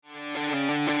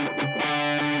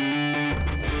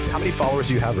many followers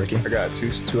do you have, Ricky? I got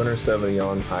 270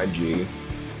 on IG.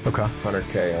 Okay.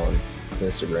 100K on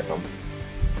Instagram.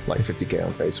 Like 50K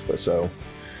on Facebook. So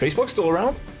Facebook's still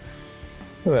around?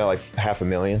 well, like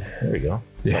 500,000. There you go.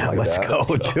 Yeah, Something like let's that.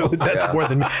 go, dude. That's more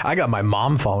than me. I got my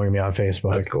mom following me on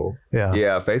Facebook. That's cool. Yeah.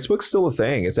 Yeah, Facebook's still a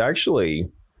thing. It's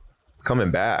actually coming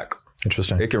back.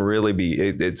 Interesting. It can really be.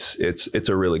 It's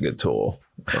a really good tool.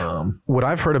 What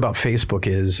I've heard about Facebook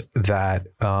is that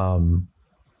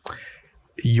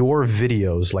your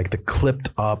videos, like the clipped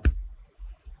up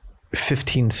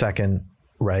 15-second,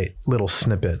 right, little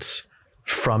snippets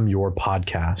from your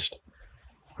podcast,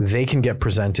 they can get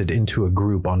presented into a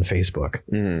group on Facebook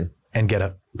and get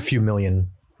a few million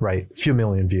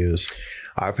views.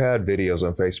 I've had videos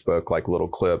on Facebook, like little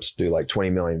clips, do like 20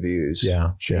 million views.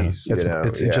 Yeah. Jeez,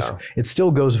 Yeah. It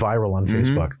still goes viral on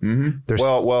Facebook.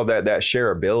 Well, that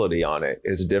shareability on it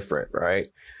is different, right?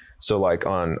 So like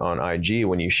on IG,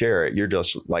 when you share it, you're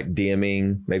just like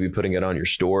DMing, maybe putting it on your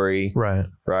story. Right.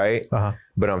 Uh-huh.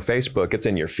 But on Facebook, it's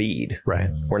in your feed. Right.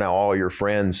 Where now all your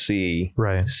friends see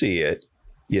it,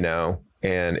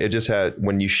 and it just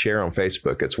when you share on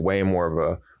Facebook, it's way more of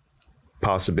a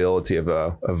possibility of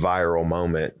a viral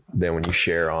moment than when you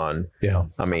share on,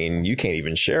 I mean, you can't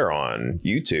even share on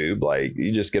YouTube. Like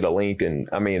you just get a link and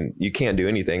I mean, you can't do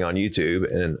anything on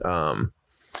YouTube, and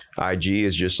IG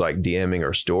is just like DMing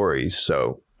or stories.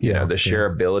 So, the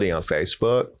shareability on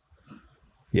Facebook,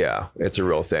 it's a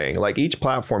real thing. Like each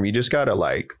platform, you just got to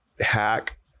like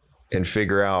hack and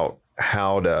figure out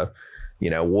how to,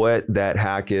 what that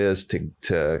hack is to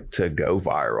go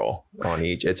viral on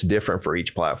each. It's different for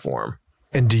each platform.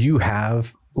 And do you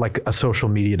have like a social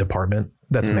media department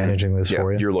that's managing this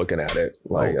for you? You're looking at it.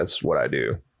 Like that's what I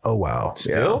do. Oh, wow.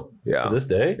 Still? Yeah. To this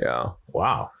day? Yeah.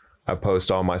 Wow. I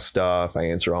post all my stuff. I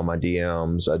answer all my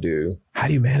DMs. I do. How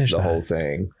do you manage the whole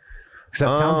thing? Because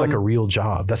that sounds like a real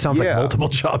job. That sounds like multiple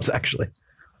jobs, actually.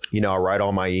 I write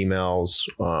all my emails.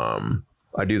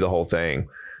 I do the whole thing.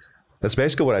 That's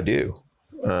basically what I do.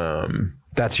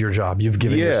 That's your job. You've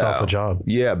given yourself a job.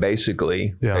 Yeah,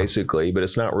 basically. Basically, but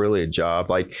it's not really a job.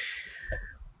 Like,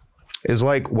 it's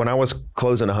like when I was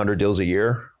closing 100 deals a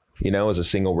year, as a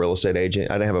single real estate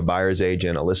agent, I didn't have a buyer's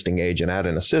agent, a listing agent. I had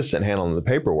an assistant handling the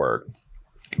paperwork.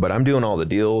 But I'm doing all the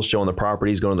deals, showing the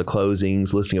properties, going to the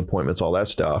closings, listing appointments, all that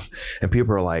stuff. And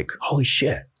people are like, holy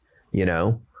shit.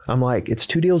 I'm like, it's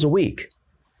 2 deals a week.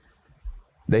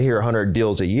 They hear 100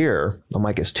 deals a year. I'm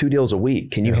like, it's 2 deals a week.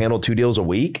 Can you handle 2 deals a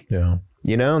week? Yeah.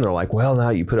 And they're like, well,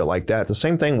 now you put it like that. It's the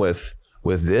same thing with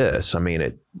this. I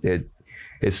mean,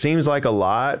 it seems like a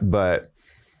lot, but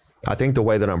I think the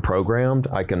way that I'm programmed,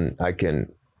 I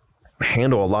can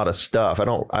handle a lot of stuff. I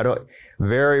don't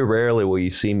very rarely will you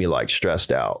see me like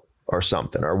stressed out or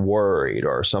something or worried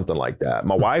or something like that.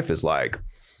 My wife is like,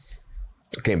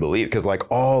 I can't believe it, because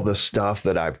like all the stuff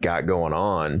that I've got going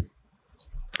on,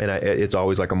 and it's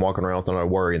always like I'm walking around with no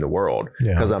worry in the world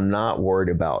because I'm not worried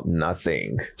about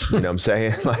nothing. You know what I'm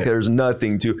saying? Like there's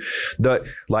nothing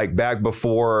like back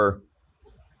before,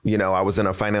 I was in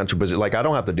a financial position. Like I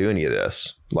don't have to do any of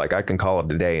this. Like I can call it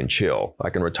a day and chill. I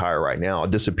can retire right now. I'll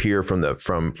disappear from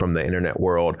the internet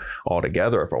world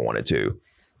altogether if I wanted to.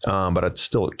 But I'd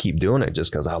still keep doing it just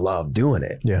because I love doing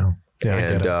it. Yeah. Yeah.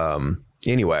 And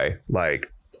anyway,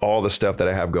 like all the stuff that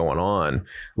I have going on,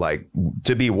 like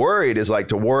to be worried is like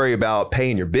to worry about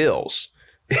paying your bills.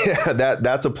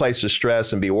 That's a place to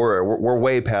stress and be worried. We're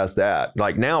way past that.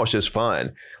 Like now it's just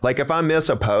fun. Like if I miss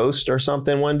a post or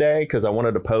something one day, cause I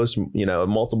wanted to post,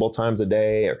 multiple times a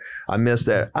day, or I missed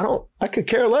that. I could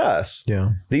care less.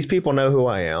 Yeah. These people know who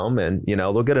I am, and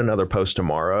they'll get another post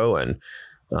tomorrow. And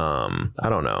I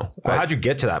don't know. Well, how'd you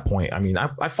get to that point? I mean,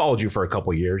 I followed you for a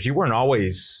couple of years. You weren't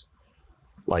always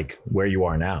like where you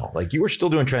are now. Like you were still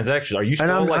doing transactions. Are you still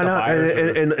a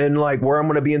buyer? And like where I'm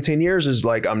going to be in 10 years is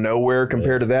like, I'm nowhere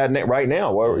compared to that right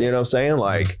now. Where, you know what I'm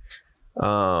saying?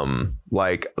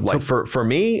 For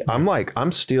me,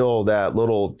 I'm still that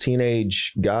little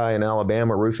teenage guy in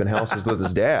Alabama roofing houses with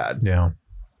his dad. Yeah.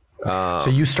 So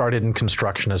you started in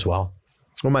construction as well?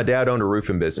 Well, my dad owned a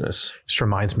roofing business. Just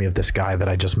reminds me of this guy that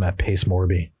I just met, Pace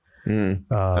Morby.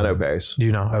 I know Pace. Do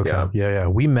you know? Okay. Yeah.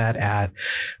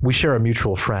 We share a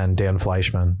mutual friend, Dan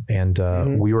Fleischman,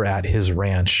 and we were at his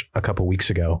ranch a couple weeks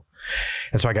ago.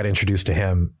 And so I got introduced to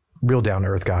him, real down to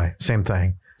earth guy, same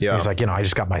thing. Yeah. He's like, I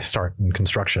just got my start in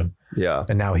construction. Yeah.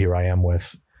 And now here I am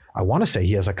with, I want to say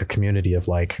he has like a community of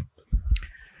like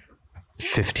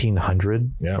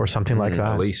 1,500 or something like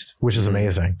that. At least. Which is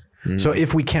amazing. So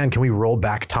if we can we roll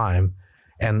back time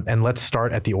and let's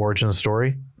start at the origin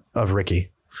story of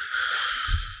Ricky?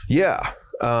 Yeah.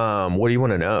 What do you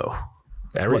want to know?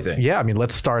 Everything. Yeah. I mean,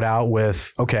 let's start out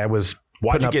with, okay, I was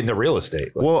Why'd you get into real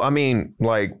estate? Well, I mean,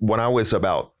 like when I was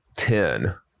about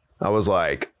 10, I was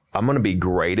like, I'm going to be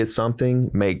great at something,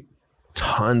 make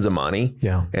tons of money,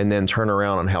 and then turn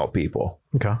around and help people.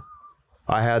 Okay.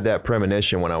 I had that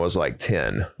premonition when I was like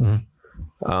 10.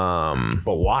 But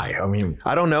why? I mean,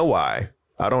 I don't know why.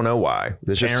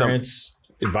 There's just parents,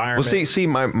 environment. Well, see,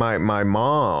 my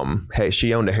mom, hey,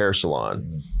 she owned a hair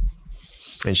salon.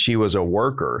 And she was a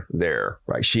worker there,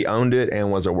 right? She owned it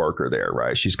and was a worker there,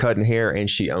 right? She's cutting hair and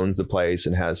she owns the place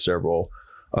and has several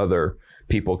other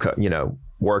people,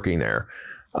 working there.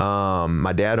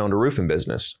 My dad owned a roofing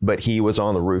business, but he was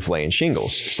on the roof laying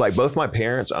shingles. It's like both my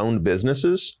parents owned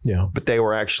businesses, but they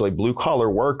were actually blue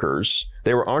collar workers.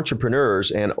 They were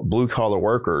entrepreneurs and blue collar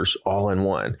workers all in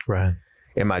one. Right.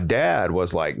 And my dad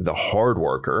was like the hard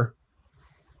worker.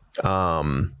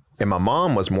 And my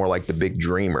mom was more like the big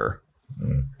dreamer.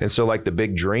 And so like the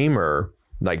big dreamer,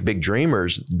 like big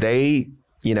dreamers, they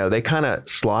kind of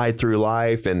slide through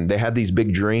life and they have these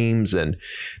big dreams and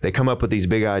they come up with these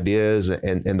big ideas.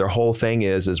 And their whole thing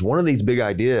is one of these big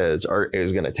ideas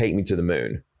is going to take me to the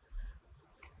moon.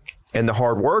 And the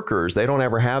hard workers, they don't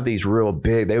ever have these real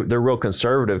big, they're real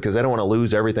conservative because they don't want to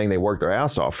lose everything they worked their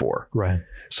ass off for. Right.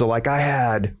 So like I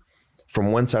had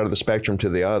from one side of the spectrum to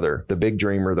the other, the big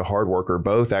dreamer, the hard worker,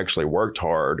 both actually worked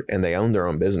hard and they owned their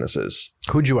own businesses.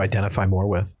 Who'd you identify more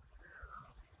with?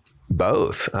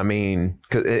 Both. I mean,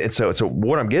 so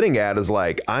what I'm getting at is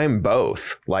like, I'm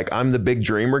both. Like I'm the big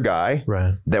dreamer guy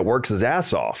that works his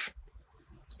ass off.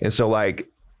 And so like,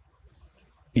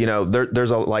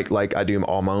 there's a, like I do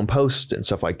all my own posts and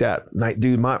stuff like that. Like,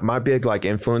 dude, my big like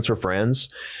influencer friends,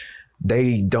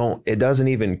 they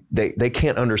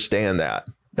can't understand that.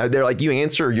 They're like, you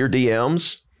answer your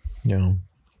DMs. Yeah.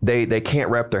 They can't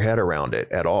wrap their head around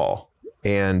it at all.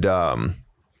 And,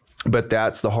 but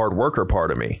that's the hard worker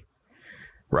part of me.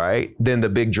 Right. Then the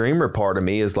big dreamer part of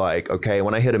me is like, okay,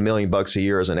 when I hit $1 million a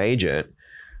year as an agent,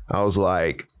 I was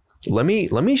like, let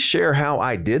me share how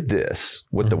I did this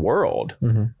with the world.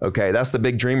 Okay. That's the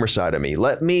big dreamer side of me.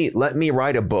 Let me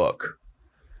write a book.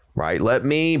 Right. Let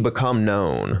me become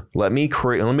known. Let me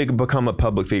become a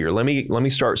public figure. Let me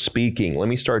start speaking. Let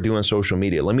me start doing social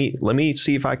media. Let me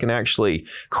see if I can actually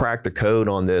crack the code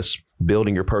on this,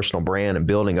 building your personal brand and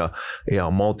building a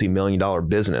multi-million-dollar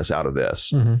business out of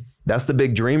this. That's the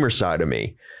big dreamer side of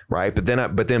me. Right. But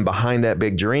then behind that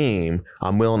big dream,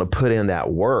 I'm willing to put in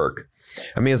that work.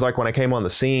 I mean, it's like when I came on the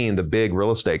scene, the big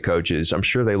real estate coaches, I'm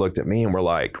sure they looked at me and were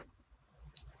like,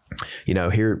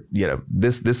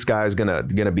 this guy's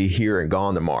gonna be here and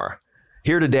gone tomorrow.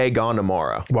 Here today, gone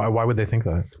tomorrow. Why would they think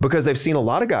that? Because they've seen a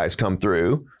lot of guys come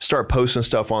through, start posting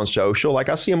stuff on social. Like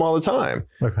I see them all the time.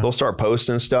 Okay. They'll start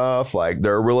posting stuff like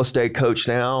they're a real estate coach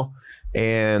now.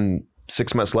 And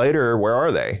 6 months later, where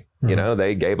are they?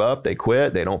 They gave up, they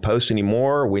quit, they don't post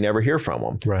anymore. We never hear from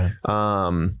them. Right.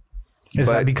 Is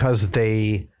that because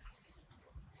they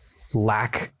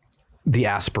lack the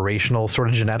aspirational sort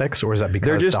of genetics, or is that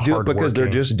because they're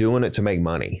just doing it to make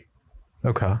money?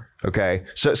 Okay.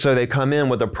 So they come in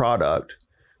with a product.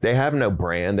 They have no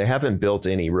brand. They haven't built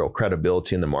any real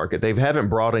credibility in the market. They haven't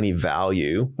brought any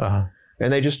value,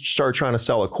 and they just start trying to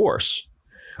sell a course.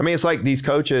 I mean, it's like these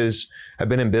coaches have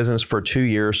been in business for 2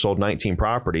 years, sold 19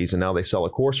 properties, and now they sell a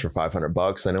course for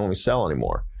 $500. They don't even sell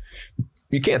anymore.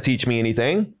 You can't teach me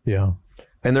anything. Yeah.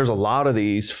 And there's a lot of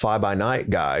these fly-by-night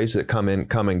guys that come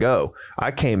and go.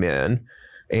 I came in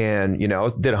and,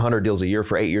 did 100 deals a year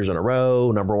for 8 years in a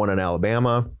row, #1 in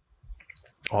Alabama,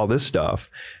 all this stuff.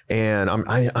 And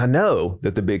I know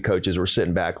that the big coaches were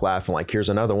sitting back laughing like, here's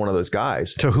another one of those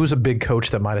guys. So who's a big coach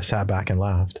that might have sat back and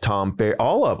laughed? Tom Ferry,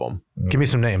 all of them. Give me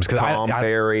some names. Tom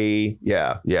Ferry,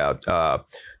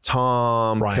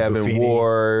 Tom, Ryan Kevin Buffini.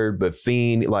 Ward,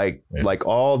 Buffini, like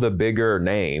all the bigger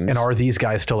names. And are these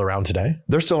guys still around today?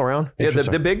 They're still around. Yeah,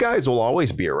 the big guys will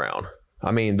always be around.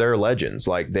 I mean, they're legends.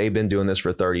 Like they've been doing this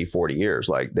for 30, 40 years.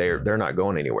 Like they're not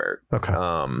going anywhere. Okay.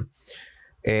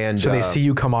 And so they see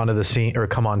you come onto the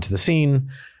scene.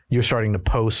 You're starting to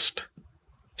post,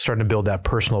 starting to build that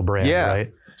personal brand,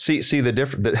 right? See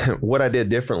what I did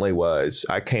differently was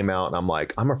I came out and I'm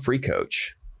like, I'm a free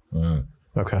coach.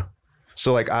 Okay.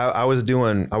 So like I was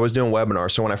doing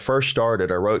webinars. So when I first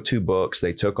started, I wrote 2 books.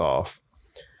 They took off,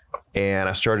 and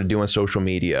I started doing social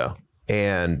media,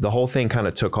 and the whole thing kind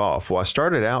of took off. Well, I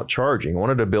started out charging,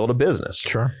 wanted to build a business.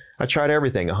 Sure. I tried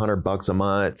everything, $100 a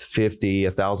month, $50,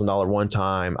 $1,000 one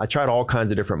time. I tried all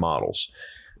kinds of different models.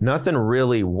 Nothing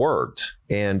really worked.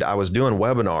 And I was doing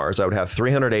webinars. I would have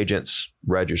 300 agents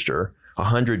register,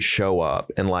 100 show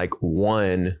up, and like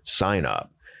 1 sign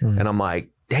up. And I'm like,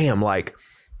 damn, like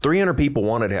 300 people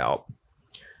wanted help.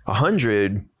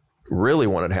 100 really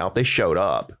wanted help, they showed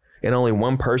up. And only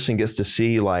one person gets to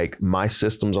see like my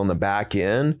systems on the back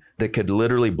end that could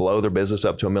literally blow their business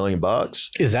up to $1 million.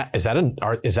 Is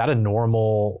that a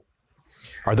normal?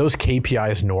 Are those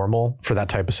KPIs normal for that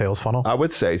type of sales funnel? I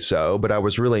would say so, but I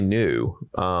was really new.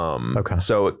 Okay.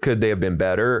 So could they have been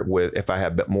better if I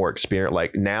had more experience?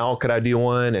 Like now, could I do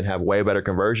one and have way better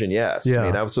conversion? Yes. Yeah. I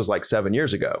mean, that was like 7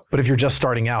 years ago. But if you're just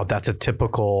starting out, that's a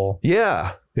typical.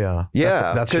 Yeah. Yeah.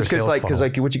 That's because like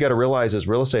what you got to realize is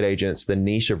real estate agents, the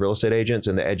niche of real estate agents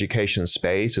in the education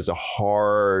space is a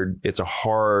hard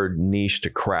niche to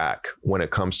crack when it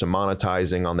comes to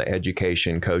monetizing on the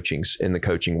education coachings in the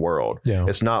coaching world. Yeah.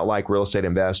 It's not like real estate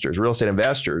investors. Real estate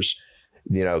investors,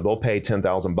 they'll pay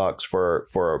 $10,000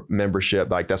 for a membership.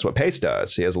 Like that's what Pace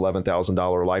does. He has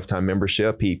 $11,000 lifetime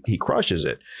membership. He crushes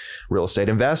it. Real estate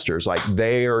investors, like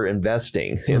they are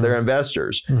investing. Mm-hmm. They're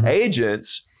investors. Mm-hmm.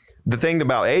 Agents. The thing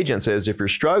about agents is if you're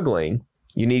struggling,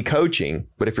 you need coaching.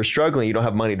 But if you're struggling, you don't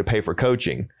have money to pay for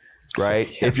coaching, right?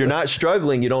 So, if you're not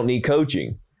struggling, you don't need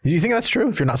coaching. Do you think that's true?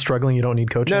 If you're not struggling, you don't need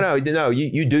coaching? No,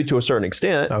 you do to a certain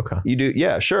extent. Okay. You do,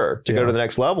 yeah, sure, to go to the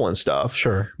next level and stuff.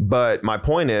 Sure. But my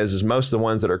point is most of the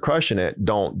ones that are crushing it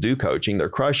don't do coaching. They're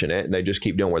crushing it and they just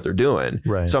keep doing what they're doing.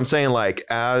 Right. So I'm saying like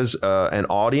as an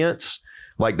audience,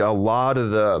 like a lot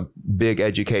of the big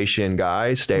education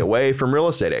guys stay away from real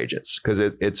estate agents because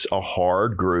it's a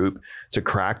hard group to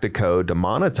crack the code to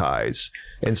monetize.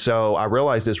 And so I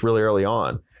realized this really early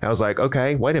on. I was like,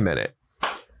 okay, wait a minute.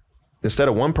 Instead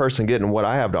of one person getting what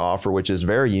I have to offer, which is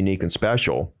very unique and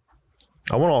special,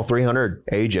 I want all 300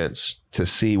 agents to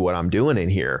see what I'm doing in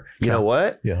here. You know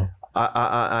what? Yeah.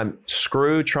 I'm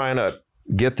screwed trying to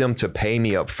get them to pay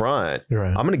me up front. Right.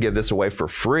 I'm going to give this away for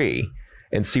free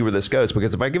and see where this goes.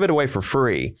 Because if I give it away for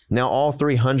free, now all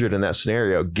 300 in that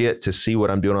scenario get to see what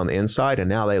I'm doing on the inside. And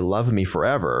now they love me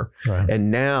forever. Right.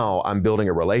 And now I'm building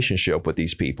a relationship with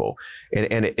these people. And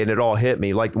it all hit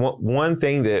me. Like one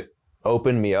thing that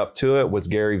opened me up to it was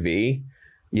Gary Vee,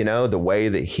 the way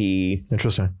that he...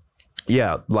 Interesting.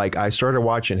 Yeah. Like I started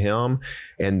watching him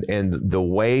and the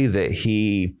way that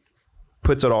he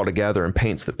puts it all together and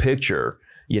paints the picture,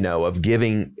 of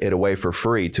giving it away for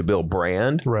free to build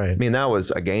brand. Right. I mean, that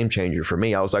was a game changer for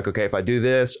me. I was like, okay, if I do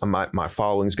this, my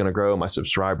following is going to grow. My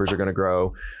subscribers are going to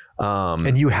grow.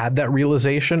 And you had that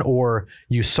realization, or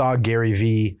you saw Gary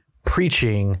Vee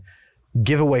preaching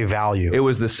give away value? It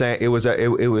was the same. It was at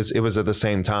the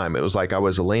same time. It was like I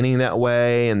was leaning that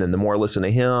way, and then the more I listened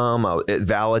to him, it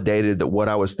validated that what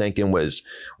I was thinking was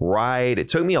right. It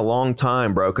took me a long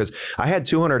time, bro, because I had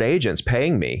 200 agents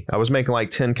paying me. I was making like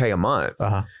 $10K a month.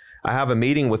 Uh-huh. I have a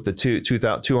meeting with the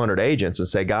 200 agents and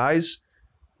say, guys,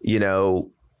 I'm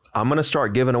going to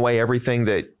start giving away everything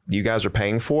that you guys are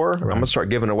paying for. Right. I'm going to start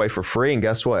giving it away for free, and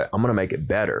guess what? I'm going to make it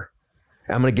better.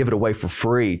 I'm going to give it away for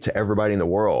free to everybody in the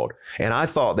world. And I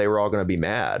thought they were all going to be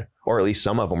mad, or at least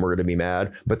some of them were going to be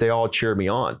mad, but they all cheered me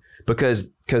on because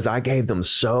I gave them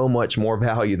so much more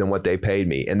value than what they paid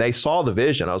me. And they saw the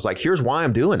vision. I was like, here's why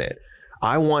I'm doing it.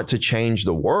 I want to change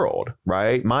the world,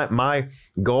 right? My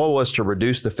goal was to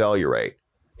reduce the failure rate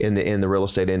in the real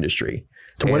estate industry.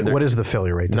 So what is the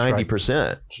failure rate?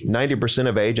 90%. 90%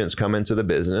 of agents come into the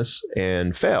business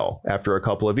and fail after a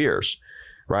couple of years.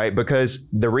 Right. Because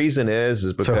the reason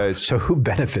is because. So who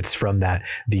benefits from that?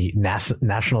 The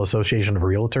National Association of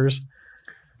Realtors?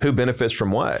 Who benefits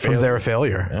from what? From their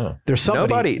failure. Yeah. There's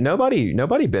somebody.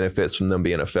 Nobody benefits from them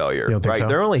being a failure. You don't think right. So?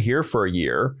 They're only here for a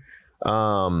year.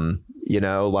 Like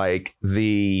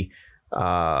the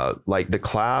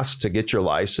class to get your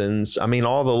license. I mean,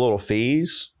 all the little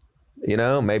fees.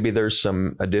 Maybe there's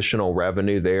some additional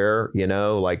revenue there,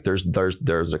 like there's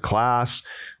a class,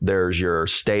 there's your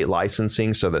state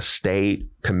licensing. So the state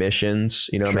commissions,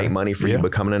 sure. Make money for you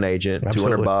becoming an agent,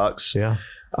 Absolutely. $200.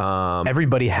 Yeah.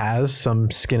 Everybody has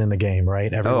some skin in the game,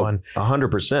 right? Everyone.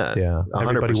 100%. Yeah.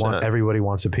 100%. Everybody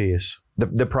wants a piece.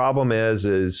 The problem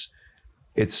is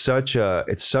it's such a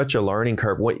learning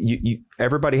curve.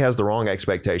 Everybody has the wrong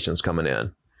expectations coming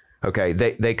in. Okay,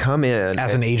 they come in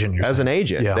as an agent. As an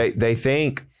agent, yeah. They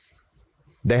think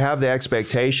they have the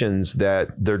expectations that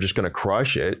they're just going to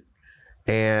crush it,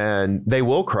 and they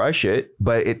will crush it.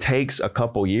 But it takes a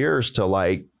couple years to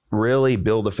like really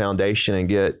build the foundation and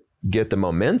get the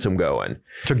momentum going.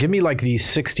 So give me like the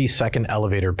 60-second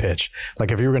elevator pitch.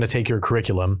 Like if you were going to take your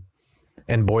curriculum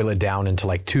and boil it down into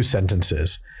like 2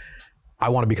 sentences, I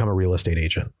want to become a real estate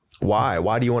agent. Why?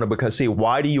 Why do you want to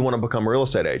why do you want to become a real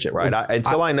estate agent, right?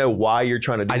 Until I know why you're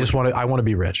trying to do it. I want to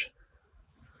be rich.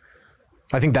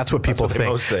 I think that's what people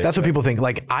think. That's what people think.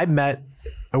 Like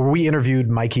we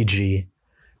interviewed Mikey G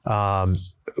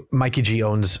Mikey G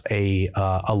owns a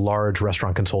large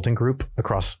restaurant consulting group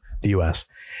across the U.S.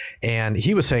 And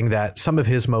he was saying that some of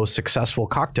his most successful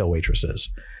cocktail waitresses,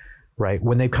 right,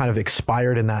 when they've kind of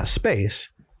expired in that space,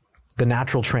 the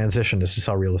natural transition is to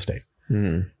sell real estate.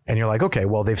 And you're like, okay,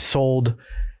 well, they've sold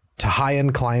to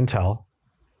high-end clientele,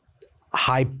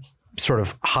 high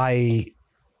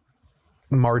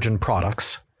margin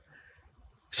products.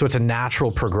 So it's a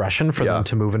natural progression for them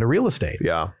to move into real estate.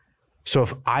 Yeah. So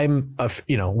if I'm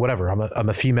I'm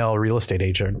a female real estate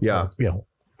agent,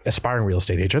 aspiring real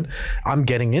estate agent, I'm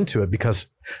getting into it because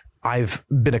I've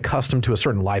been accustomed to a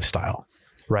certain lifestyle,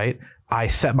 right? I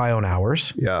set my own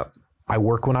hours. Yeah. I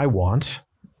work when I want.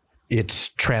 It's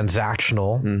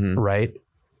transactional, right?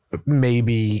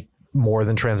 Maybe more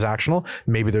than transactional.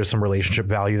 Maybe there's some relationship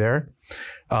value there.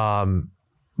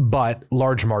 But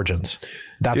large margins.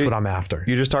 That's what I'm after.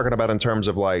 You're just talking about in terms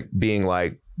of like being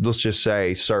like, let's just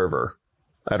say server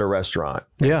at a restaurant,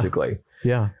 basically.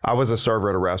 Yeah. I was a server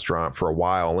at a restaurant for a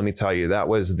while. Let me tell you, that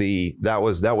was one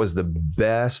of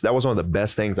the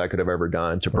best things I could have ever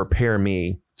done to prepare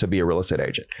me to be a real estate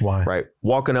agent. Why? Right.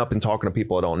 Walking up and talking to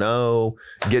people I don't know,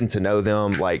 getting to know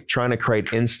them, like trying to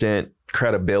create instant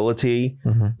credibility,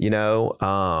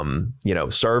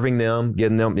 serving them,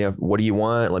 getting them, what do you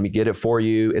want? Let me get it for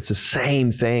you. It's the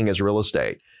same thing as real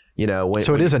estate. It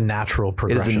is a natural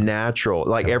progression. It is a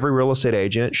natural, every real estate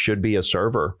agent should be a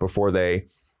server before they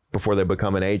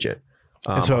become an agent.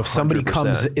 And so if somebody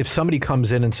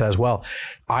comes in and says, well,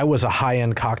 I was a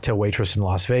high-end cocktail waitress in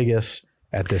Las Vegas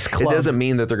at this club. It doesn't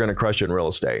mean that they're going to crush it in real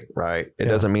estate, right? It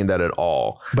doesn't mean that at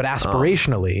all. But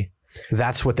aspirationally,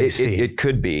 that's what they see. It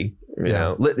could be, you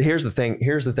know. Here's the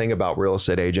thing about real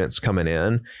estate agents coming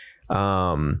in.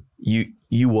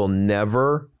 You will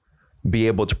never be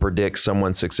able to predict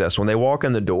someone's success. When they walk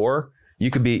in the door, you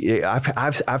could be,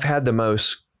 I've had the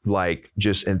most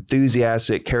just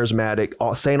enthusiastic,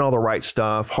 charismatic, saying all the right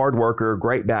stuff, hard worker,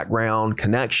 great background,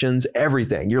 connections,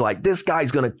 everything. You're like, this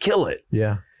guy's going to kill it.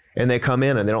 Yeah. And they come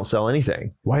in and they don't sell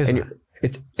anything. Why is that?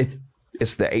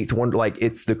 It's the eighth one.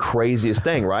 It's the craziest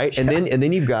thing, right? And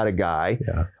then you've got a guy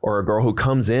or a girl who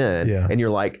comes in and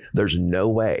you're like, there's no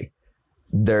way.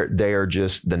 They are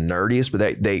just the nerdiest, but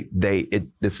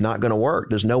it's not going to work.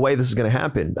 There's no way this is going to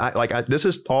happen. This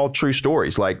is all true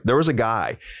stories. Like there was a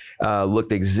guy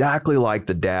looked exactly like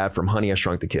the dad from Honey, I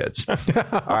Shrunk the Kids.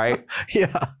 All right.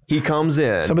 Yeah. He comes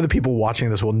in. Some of the people watching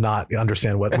this will not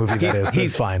understand what movie that is.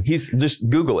 He's fine. He's just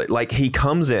Google it. Like he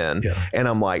comes in and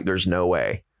I'm like, there's no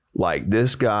way. Like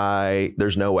this guy,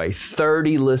 there's no way.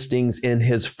 30 listings in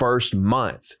his first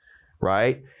month.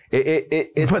 Right.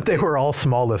 But they were all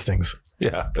small listings.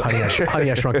 Yeah. Honey,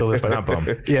 I Shrunk the Listing.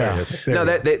 Yeah. No,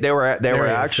 they were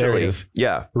actually,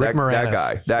 Rick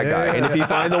Moranis. That guy. And if you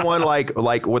find the one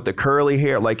like with the curly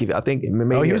hair, I think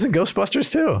maybe. He was in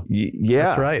Ghostbusters too. Yeah.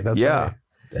 That's right. That's right.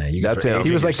 That's him.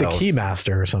 He was like the key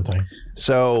master or something.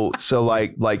 So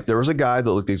like there was a guy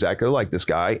that looked exactly like this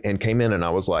guy and came in and I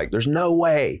was like, there's no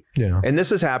way. Yeah. And this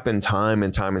has happened time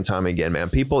and time and time again, man.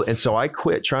 And so I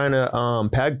quit trying to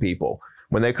peg people.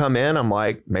 When they come in, I'm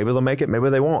like, maybe they'll make it, maybe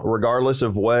they won't, regardless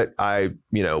of what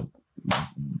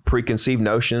preconceived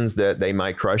notions that they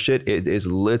might crush it. It is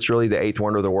literally the eighth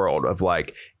wonder of the world of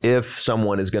like, if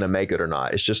someone is going to make it or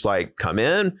not. It's just like, come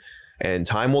in and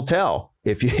time will tell.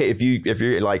 If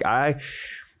you're like, I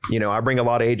bring a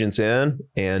lot of agents in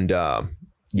and, I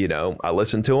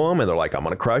listen to them and they're like, I'm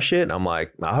going to crush it. And I'm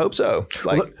like, I hope so.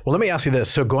 Well, let me ask you this.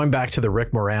 So going back to the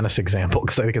Rick Moranis example,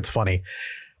 because I think it's funny.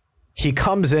 He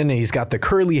comes in and he's got the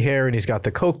curly hair and he's got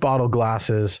the Coke bottle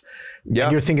glasses. Yeah.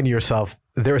 And you're thinking to yourself,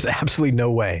 there's absolutely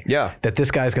no way that this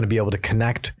guy's going to be able to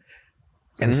connect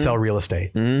and sell real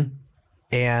estate.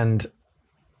 And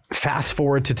fast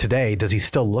forward to today, does he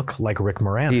still look like Rick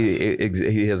Moranis?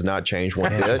 He has not changed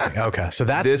one bit. Okay. So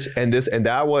that's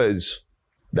that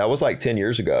was like 10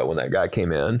 years ago when that guy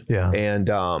came in. Yeah. And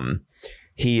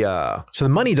so the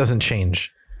money doesn't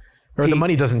change. Or the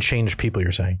money doesn't change people,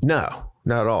 you're saying? No,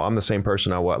 not at all. I'm the same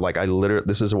person I was. Like I literally,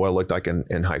 this is what I looked like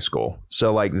in high school.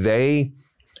 So like they,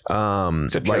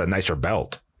 except you had a nicer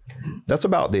belt. That's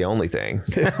about the only thing.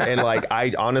 And like,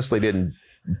 I honestly didn't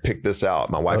pick this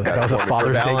out. My wife got that was a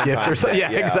Father's Day gift or something.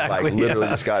 Yeah, exactly. Like literally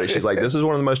just got it. She's like, this is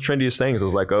one of the most trendiest things. I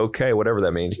was like, okay, whatever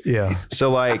that means. Yeah. So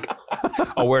like,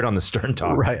 I'll wear it on the Stern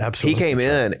Talk. Right. Absolutely. He came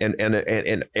in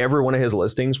and every one of his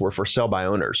listings were for sale by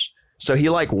owners. So he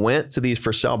like went to these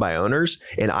for sale by owners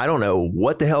and I don't know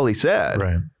what the hell he said.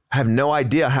 Right. I have no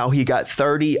idea how he got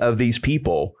 30 of these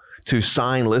people to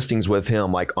sign listings with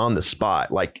him like on the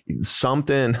spot, like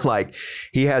something like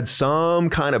he had some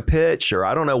kind of pitch or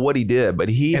I don't know what he did, but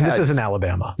this is in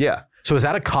Alabama. Yeah. So is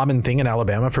that a common thing in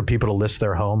Alabama for people to list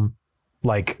their home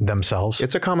like themselves?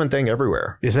 It's a common thing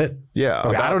everywhere. Is it? Yeah.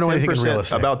 Okay, I don't know anything in real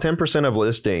estate. About 10% of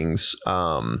listings,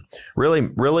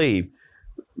 really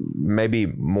maybe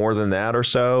more than that or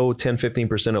so, 10,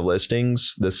 15% of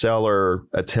listings, the seller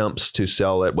attempts to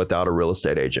sell it without a real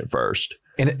estate agent first.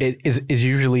 And it is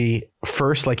usually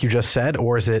first, like you just said,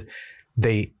 or is it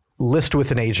they list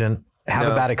with an agent, have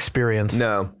a bad experience?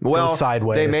 No. Well,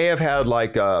 sideways. They may have had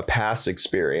like a past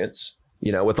experience,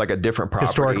 with like a different property.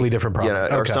 Historically different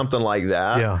property. Or something like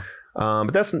that. Yeah.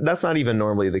 But that's not even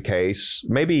normally the case.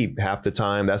 Maybe half the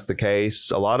time that's the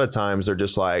case. A lot of times they're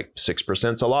just like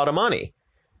 6% is a lot of money.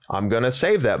 I'm going to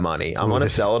save that money. I'm going to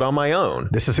sell it on my own.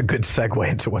 This is a good segue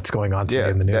into what's going on today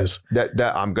in the news. That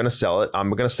I'm going to sell it. I'm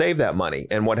going to save that money.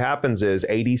 And what happens is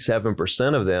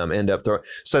 87% of them end up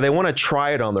so they want to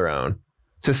try it on their own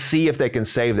to see if they can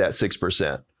save that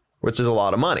 6%, which is a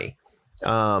lot of money.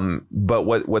 But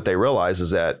what they realize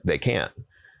is that they can't.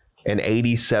 And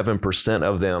 87%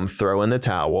 of them throw in the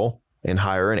towel and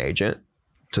hire an agent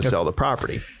to sell the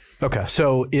property. Okay.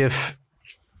 So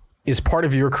is part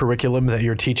of your curriculum that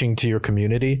you're teaching to your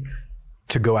community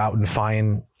to go out and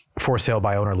find for sale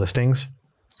by owner listings,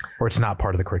 or it's not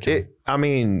part of the curriculum?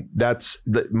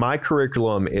 My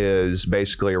curriculum is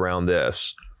basically around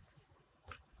this.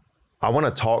 I want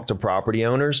to talk to property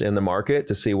owners in the market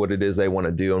to see what it is they want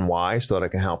to do and why, so that I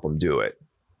can help them do it.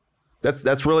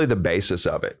 That's really the basis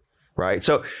of it, right?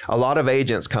 So a lot of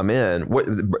agents come in.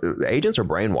 Agents are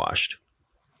brainwashed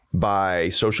by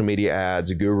social media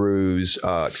ads, gurus,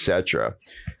 etc.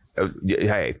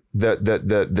 Hey,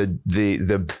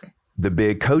 the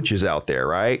big coaches out there,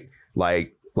 right?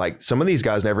 Like some of these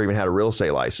guys never even had a real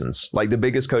estate license. Like the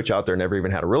biggest coach out there never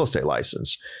even had a real estate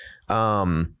license.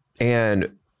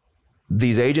 And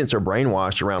these agents are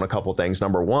brainwashed around a couple of things.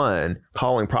 Number one,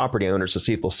 calling property owners to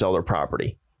see if they'll sell their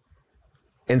property.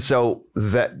 And so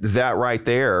that right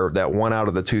there, that one out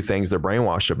of the two things they're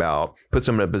brainwashed about, puts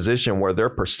them in a position where their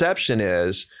perception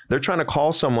is they're trying to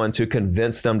call someone to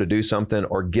convince them to do something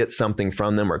or get something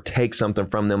from them or take something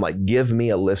from them, like give me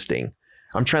a listing.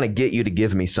 I'm trying to get you to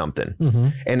give me something. Mm-hmm.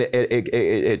 And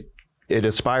it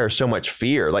inspires so much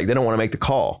fear. Like they don't want to make the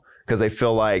call because they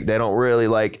feel like they're not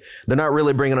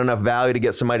really bringing enough value to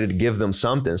get somebody to give them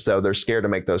something. So they're scared to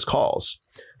make those calls.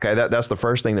 Okay, that's the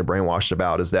first thing they're brainwashed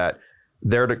about, is that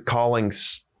they're calling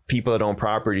people that own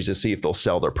properties to see if they'll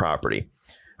sell their property.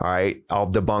 All right,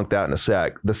 I'll debunk that in a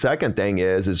sec. The second thing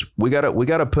is we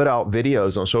gotta put out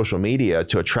videos on social media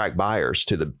to attract buyers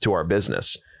to our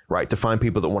business, right? To find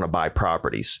people that want to buy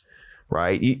properties,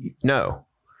 right? No.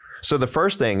 So the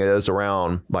first thing is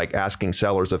around like asking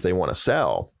sellers if they want to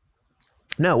sell.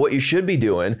 No, what you should be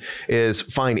doing is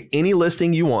find any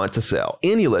listing you want to sell.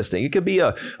 Any listing. It could be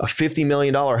a $50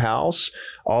 million house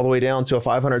all the way down to a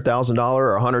 $500,000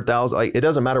 or $100,000. Like, it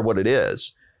doesn't matter what it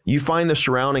is. You find the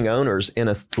surrounding owners in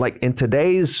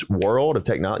today's world of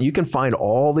technology, you can find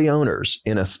all the owners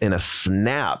in a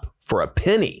snap for a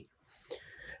penny.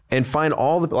 And find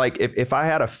all the, like, if I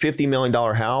had a $50 million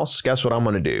house, guess what I'm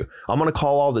going to do? I'm going to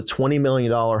call all the $20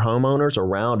 million homeowners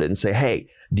around it and say, hey,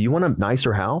 do you want a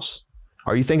nicer house?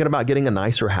 Are you thinking about getting a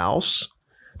nicer house?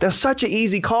 That's such an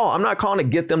easy call. I'm not calling to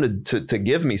get them to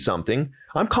give me something.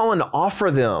 I'm calling to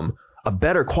offer them a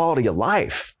better quality of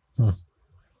life,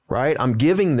 right? I'm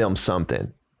giving them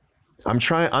something. I'm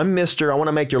Mr. I want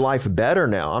to make your life better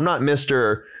now. I'm not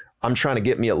Mr. I'm trying to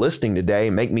get me a listing today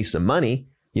and make me some money.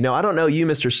 I don't know you,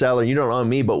 Mr. Seller. You don't know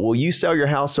me, but will you sell your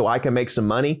house so I can make some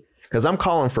money? Because I'm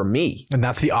calling for me. And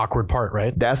that's the awkward part,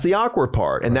 right? That's the awkward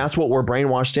part. And that's what we're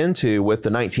brainwashed into with the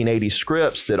 1980s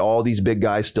scripts that all these big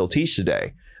guys still teach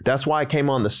today. That's why I came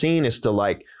on the scene, is to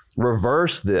like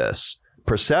reverse this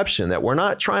perception that we're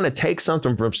not trying to take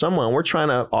something from someone. We're trying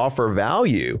to offer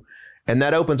value. And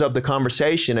that opens up the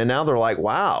conversation. And now they're like,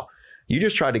 wow, you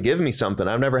just tried to give me something.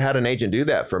 I've never had an agent do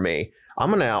that for me.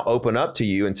 I'm going to now open up to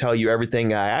you and tell you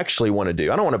everything I actually want to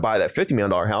do. I don't want to buy that $50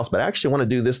 million house, but I actually want to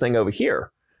do this thing over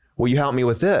here. Will you help me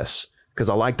with this? Because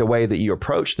I like the way that you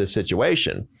approach this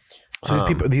situation. So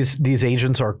these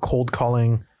agents are cold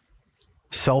calling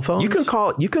cell phones? You can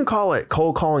call it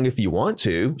cold calling if you want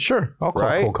to. Sure, I'll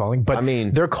call it cold calling. But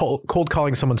they're cold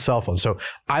calling someone's cell phone. So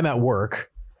I'm at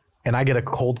work and I get a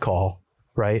cold call,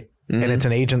 right? Mm-hmm. And it's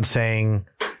an agent saying,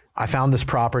 I found this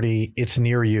property. It's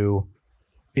near you.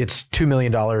 It's $2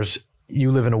 million. You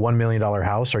live in a $1 million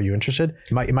house. Are you interested?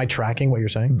 Am I tracking what you're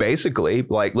saying? Basically,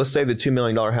 like, let's say the $2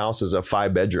 million house is a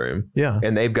 5-bedroom. Yeah.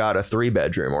 And they've got a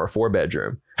 3-bedroom or a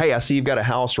 4-bedroom. Hey, I see you've got a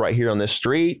house right here on this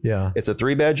street. Yeah. It's a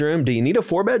 3-bedroom. Do you need a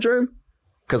 4-bedroom?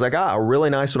 Because I got a really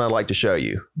nice one I'd like to show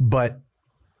you. But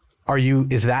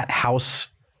is that house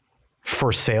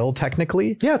for sale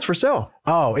technically? Yeah, it's for sale.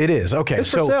 Oh, it is. Okay. It's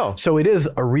for sale. So it is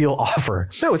a real offer.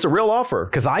 No, it's a real offer.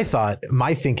 Because I thought,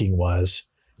 my thinking was,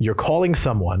 you're calling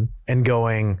someone and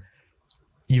going,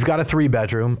 you've got a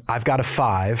 3-bedroom, I've got a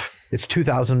 5, it's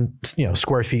 2,000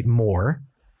 square feet more.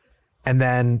 And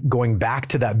then going back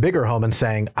to that bigger home and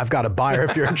saying, I've got a buyer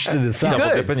if you're interested in selling.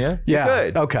 Double dipping, yeah. Yeah.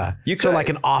 could. Okay. You So could. like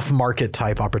an off-market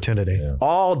type opportunity. Yeah.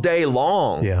 All day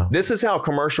long. Yeah. This is how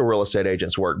commercial real estate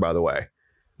agents work, by the way.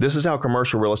 This is how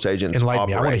commercial real estate agents Enlighten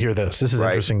operate. me. I want to hear this. This is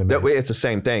interesting to me. It's the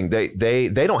same thing. They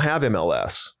don't have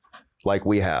MLS like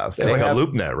we have. They have have a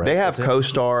LoopNet, right? They have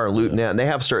CoStar and LoopNet, and they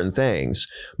have certain things.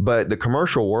 But the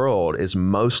commercial world is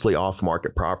mostly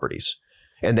off-market properties.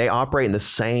 And they operate in the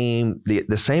same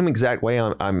exact way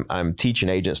I'm teaching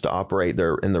agents to operate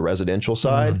in the residential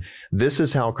side. Mm-hmm. This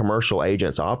is how commercial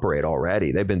agents operate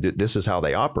already. This is how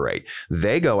they operate.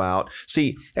 They go out.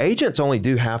 See, agents only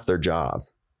do half their job.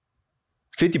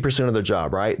 50% of their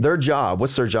job, right? Their job,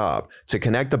 what's their job? To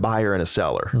connect a buyer and a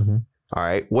seller. Mm-hmm. All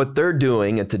right. What they're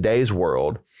doing in today's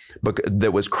world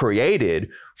that was created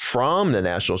from the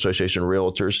National Association of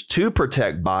Realtors to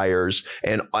protect buyers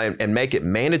and make it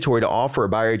mandatory to offer a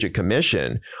buyer agent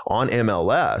commission on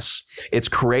MLS. It's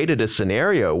created a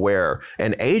scenario where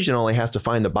an agent only has to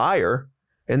find the buyer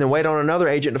and then wait on another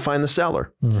agent to find the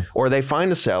seller. Or they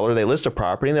find the seller, they list a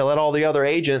property, and they let all the other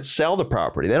agents sell the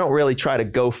property. They don't really try to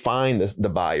go find the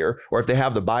buyer, or if they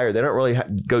have the buyer, they don't really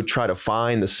go try to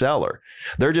find the seller.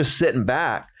 They're just sitting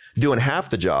back doing half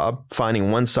the job,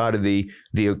 finding one side of the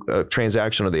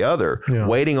transaction or the other,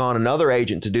 waiting on another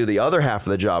agent to do the other half of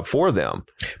the job for them.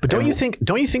 But don't you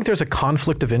think there's a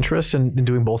conflict of interest in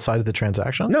doing both sides of the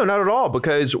transaction? No, not at all.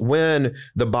 Because when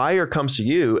the buyer comes to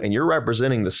you and you're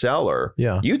representing the seller,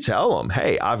 you tell them,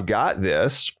 hey, I've got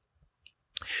this.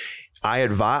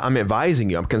 I'm advising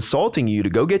you, I'm consulting you to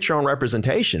go get your own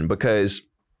representation because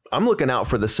I'm looking out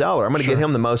for the seller. I'm going to get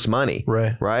him the most money.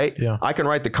 Right? Yeah. I can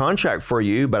write the contract for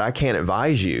you, but I can't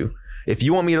advise you. If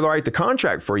you want me to write the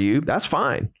contract for you, that's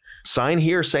fine. Sign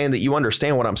here saying that you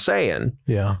understand what I'm saying.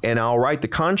 Yeah. And I'll write the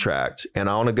contract and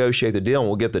I'll negotiate the deal and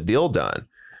we'll get the deal done.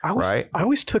 I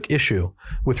always took issue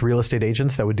with real estate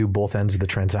agents that would do both ends of the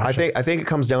transaction. I think it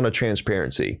comes down to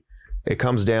transparency. It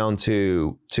comes down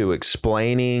to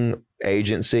explaining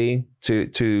agency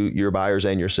to your buyers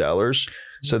and your sellers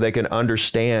so they can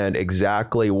understand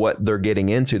exactly what they're getting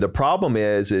into. The problem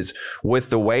is with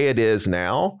the way it is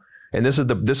now, and this is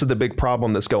the big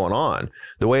problem that's going on.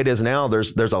 The way it is now,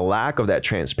 there's a lack of that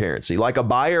transparency. Like a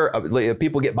buyer,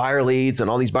 people get buyer leads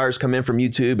and all these buyers come in from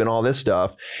YouTube and all this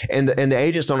stuff, and the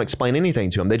agents don't explain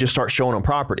anything to them. They just start showing them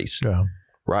properties,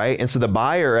 right? And so the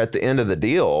buyer at the end of the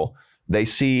deal, they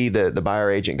see the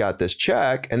buyer agent got this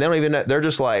check and they don't even know, they're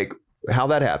just like,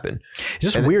 how'd that happen?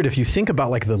 It's just weird if you think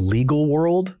about like the legal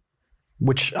world,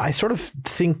 which I sort of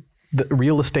think that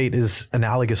real estate is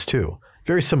analogous to,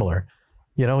 very similar.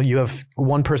 You know, you have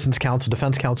one person's counsel,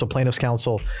 defense counsel, plaintiff's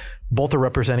counsel, both are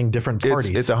representing different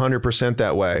parties. It's 100%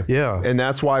 that way. Yeah. And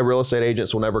that's why real estate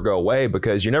agents will never go away,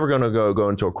 because you're never going to go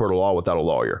into a court of law without a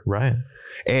lawyer. Right.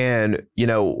 And,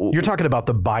 you're talking about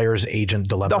the buyer's agent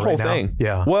dilemma. The whole right thing. Now.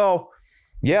 Yeah. Well,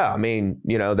 yeah, I mean,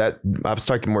 that I was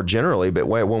talking more generally, but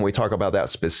when we talk about that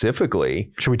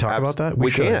specifically, should we talk about that?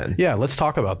 We can. Yeah, let's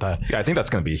talk about that. Yeah, I think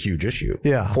that's going to be a huge issue.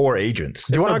 Yeah. For agents.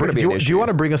 Do you want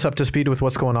to bring us up to speed with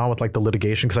what's going on with like the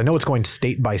litigation? Because I know it's going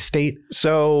state by state.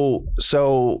 So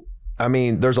I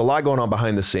mean, there's a lot going on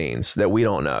behind the scenes that we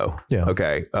don't know. Yeah.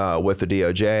 Okay. With the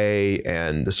DOJ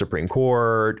and the Supreme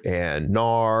Court and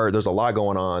NAR, there's a lot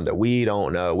going on that we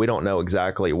don't know. We don't know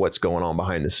exactly what's going on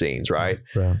behind the scenes, right?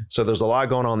 Right. So there's a lot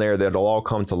going on there that'll all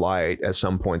come to light at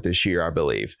some point this year, I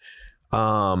believe.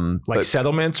 Like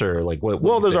settlements or like what?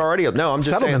 Well, there's already I'm just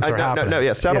settlements saying, are happening.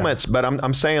 Yeah, settlements. Yeah. But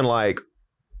I'm saying like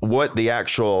what the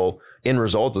actual end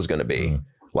result is going to be.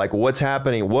 Like what's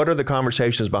happening, what are the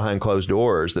conversations behind closed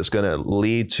doors that's going to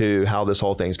lead to how this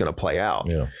whole thing is going to play out?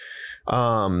 Yeah.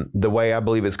 The way I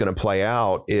believe it's going to play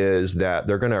out is that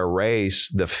they're going to erase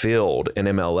the field in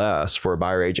MLS for a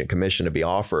buyer agent commission to be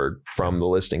offered from the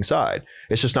listing side.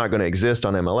 It's just not going to exist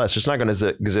on MLS. It's not going to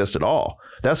exist at all.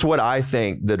 That's what I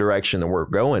think the direction that we're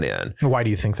going in. Why do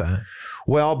you think that?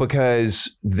 Well, because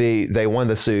they won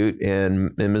the suit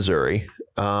in Missouri.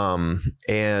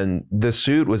 And the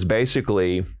suit was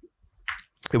basically,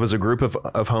 it was a group of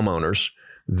homeowners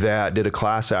that did a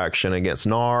class action against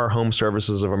NAR, Home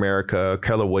Services of America,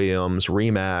 Keller Williams,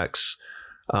 RE/MAX,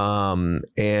 and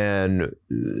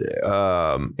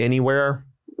Anywhere,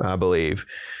 I believe.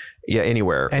 Yeah,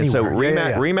 Anywhere. And so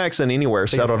RE/MAX and Anywhere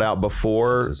settled out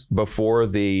before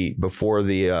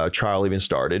the trial even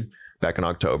started. back in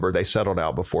October. They settled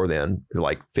out before then,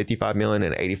 like 55 million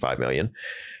and 85 million.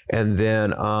 And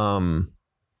then Home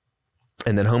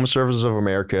Services of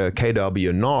America, KW,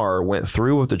 and NAR went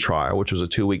through with the trial, which was a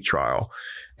 2-week trial,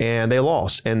 and they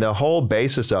lost. And the whole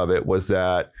basis of it was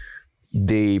that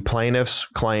the plaintiffs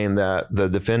claimed that the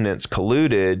defendants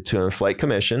colluded to inflate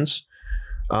commissions,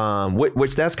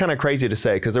 which that's kind of crazy to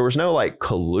say, because there was no like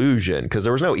collusion, because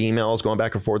there was no emails going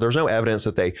back and forth. There was no evidence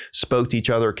that they spoke to each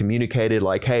other, communicated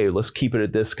like, hey, let's keep it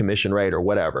at this commission rate or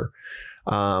whatever.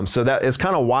 So that is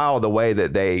kind of wild, the way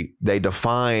that they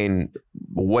define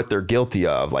what they're guilty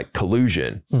of, like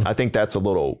collusion. I think that's a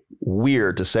little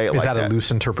weird to say it like that. Is that a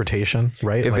loose interpretation,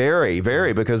 right?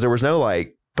 Very, because there was no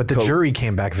like. But the jury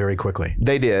came back very quickly.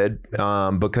 They did,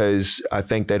 because I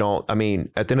think they don't. I mean,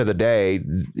 at the end of the day,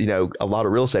 you know, a lot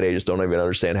of real estate agents don't even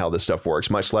understand how this stuff works,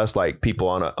 much less like people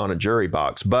on a jury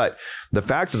box. But the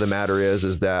fact of the matter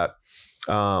is that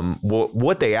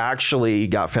what they actually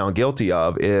got found guilty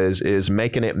of is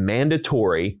making it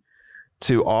mandatory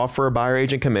to offer a buyer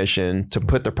agent commission to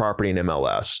put the property in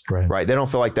MLS. Right? They don't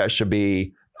feel like that should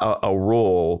be a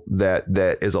rule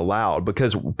that is allowed,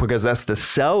 because that's the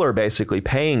seller basically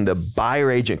paying the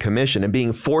buyer agent commission and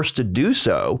being forced to do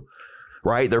so.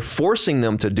 Right? They're forcing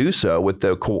them to do so with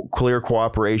the clear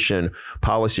cooperation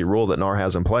policy rule that NAR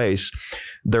has in place.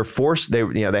 They're forced.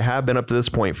 They have been up to this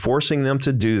point forcing them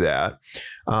to do that.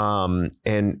 And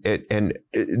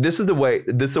this is the way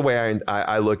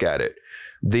I look at it.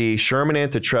 The Sherman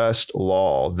antitrust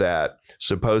law that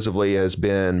supposedly has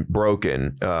been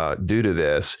broken due to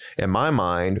this, in my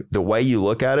mind, the way you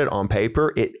look at it on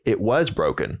paper, it was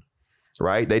broken,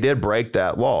 right? They did break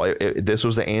that law. This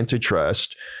was the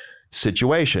antitrust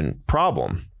situation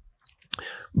problem.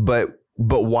 But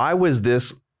why was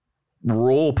this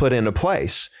rule put into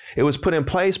place? It was put in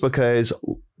place because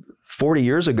 40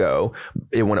 years ago,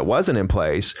 when it wasn't in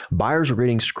place, buyers were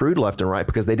getting screwed left and right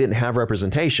because they didn't have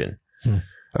representation.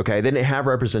 Okay, they didn't have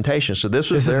representation. So this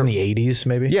was in the 80s,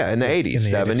 maybe? Yeah, in the 80s,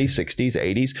 70s, 60s,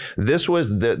 80s. This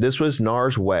was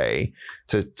NAR's way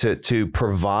to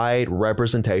provide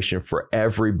representation for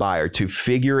every buyer to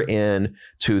figure in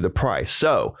to the price.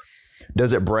 So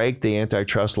does it break the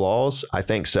antitrust laws? I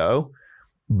think so.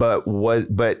 But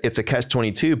it's a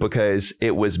catch-22 because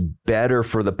it was better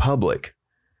for the public.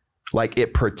 Like,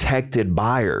 it protected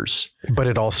buyers. But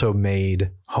it also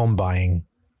made home buying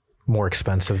more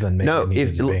expensive than maybe it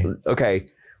needed to be. Okay.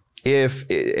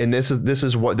 And this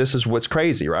is what's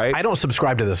crazy, right? I don't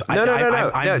subscribe to this. No.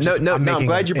 I'm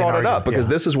glad you brought it up, because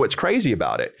this is what's crazy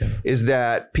about it, is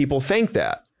that people think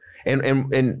that.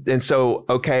 And so,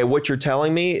 okay, what you're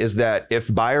telling me is that if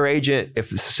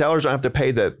the sellers don't have to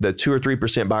pay the 2 or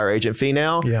 3% buyer agent fee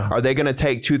now, are they going to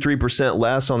take 2-3%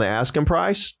 less on the asking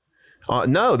price?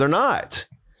 No, they're not.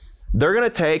 They're going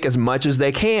to take as much as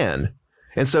they can.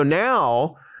 And so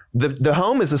now the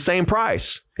home is the same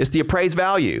price. It's the appraised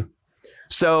value.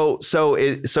 So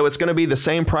it's going to be the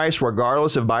same price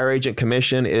regardless if buyer agent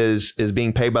commission is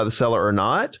being paid by the seller or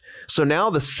not. So now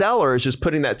the seller is just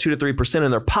putting that 2 to 3%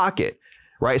 in their pocket,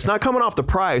 right? It's not coming off the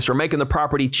price or making the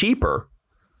property cheaper.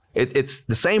 It's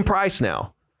the same price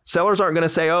now. Sellers aren't going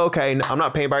to say, oh, okay, I'm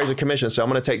not paying buyer agent commission, so I'm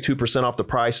going to take 2% off the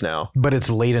price now. But it's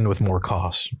laden with more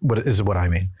costs, what I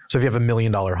mean. So if you have $1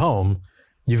 million home,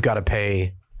 you've got to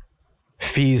pay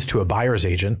fees to a buyer's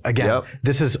agent. Again,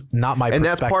 this is not my perspective. And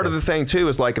that's part of the thing too,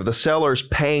 is like if the seller's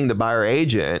paying the buyer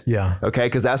agent, okay,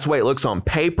 because that's the way it looks on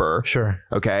paper. Sure.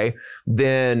 Okay.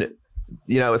 Then,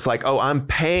 it's like, oh, I'm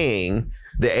paying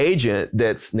the agent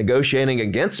that's negotiating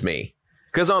against me.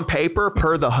 Because on paper,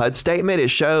 per the HUD statement, it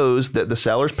shows that the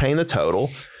seller's paying the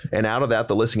total, and out of that,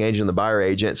 the listing agent and the buyer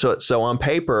agent. So on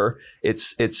paper,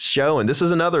 it's showing, this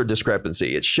is another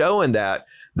discrepancy. It's showing that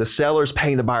the seller's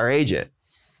paying the buyer agent.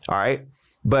 All right.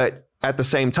 But at the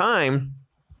same time,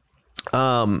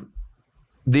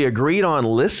 the agreed on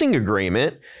listing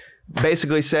agreement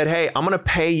basically said, hey, I'm going to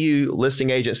pay you,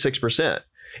 listing agent, 6%.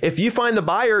 If you find the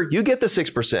buyer, you get the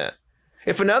 6%.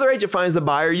 If another agent finds the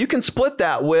buyer, you can split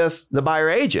that with the buyer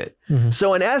agent. Mm-hmm.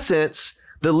 So in essence,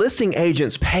 the listing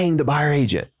agent's paying the buyer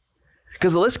agent,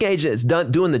 because the listing agent is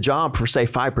doing the job for, say,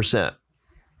 5%,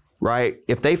 right?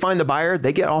 If they find the buyer,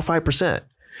 they get all 5%.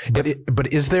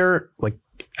 But is there, like,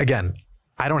 again,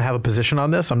 I don't have a position on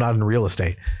this. I'm not in real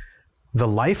estate. The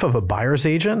life of a buyer's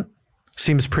agent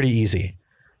seems pretty easy.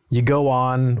 You go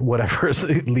on whatever is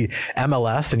the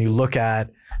MLS and you look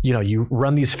at, you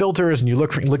run these filters and you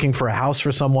looking for a house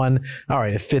for someone. All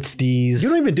right, it fits these. You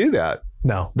don't even do that.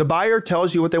 No. The buyer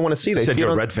tells you what they want to see. They see it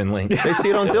on Redfin link. They see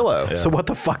it on Zillow. Yeah. So what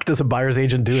the fuck does a buyer's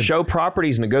agent do? Show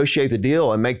properties, negotiate the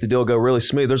deal, and make the deal go really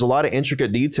smooth. There's a lot of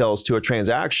intricate details to a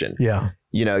transaction. Yeah.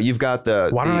 you've got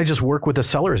Why don't I just work with a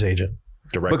seller's agent?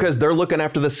 Directly. Because they're looking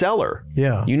after the seller.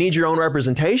 Yeah. You need your own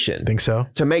representation. Think so?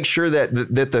 To make sure that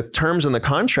the terms in the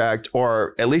contract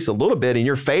are at least a little bit in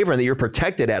your favor and that you're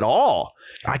protected at all.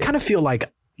 I kind of feel like,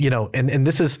 and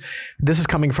this is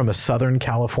coming from a Southern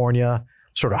California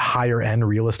sort of higher end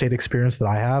real estate experience that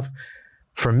I have.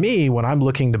 For me, when I'm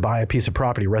looking to buy a piece of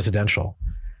property, residential,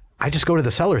 I just go to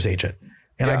the seller's agent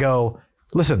and I go,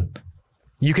 listen,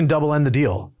 you can double end the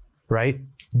deal, right?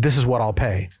 This is what I'll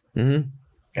pay. Mm-hmm.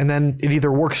 And then it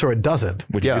either works or it doesn't.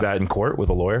 Would you do that in court with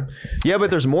a lawyer? Yeah, but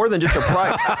there's more than just a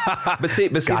price. but see,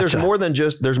 Gotcha. there's more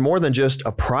than just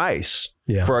a price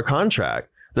for a contract.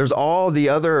 There's all the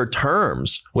other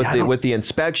terms with the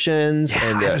inspections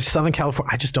and the Southern California.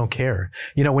 I just don't care.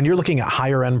 When you're looking at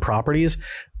higher end properties,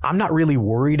 I'm not really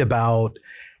worried about.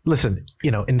 Listen,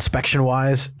 inspection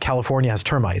wise, California has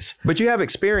termites. But you have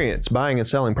experience buying and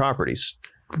selling properties.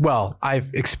 Well,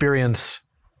 I've experienced.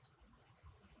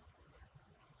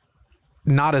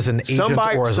 Not as an agent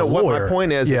or as a lawyer. What my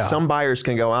point is some buyers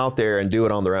can go out there and do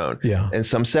it on their own. Yeah. And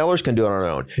some sellers can do it on their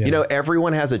own. Yeah.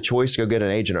 Everyone has a choice to go get an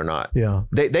agent or not. Yeah.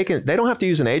 They don't have to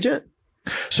use an agent.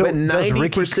 So but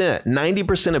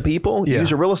 90% of people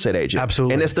use a real estate agent.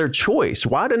 Absolutely. And it's their choice.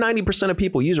 Why do 90% of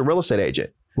people use a real estate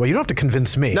agent? Well, you don't have to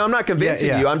convince me. No, I'm not convincing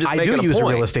you. I'm just making a point. I do use a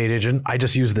real estate agent. I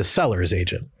just use the seller's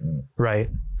agent. Right.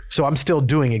 So I'm still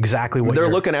doing exactly what they're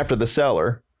looking after the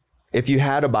seller. If you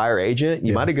had a buyer agent,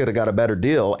 you might have got a better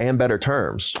deal and better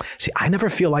terms. See, I never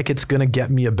feel like it's going to get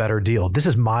me a better deal. This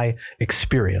is my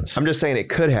experience. I'm just saying it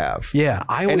could have. Yeah.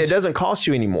 And it doesn't cost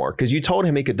you anymore because you told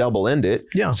him he could double end it.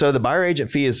 Yeah. So the buyer agent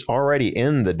fee is already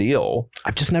in the deal.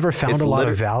 I've just never found a lot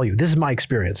of value. This is my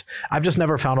experience. I've just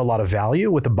never found a lot of value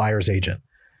with the buyer's agent.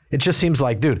 It just seems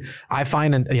like, dude, I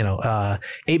find an $8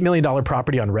 million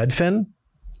property on Redfin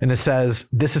and it says,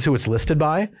 this is who it's listed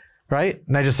by. Right.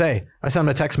 And I send them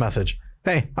a text message.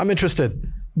 Hey, I'm interested.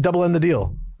 Double end the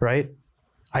deal. Right.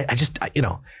 I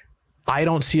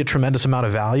don't see a tremendous amount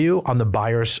of value on the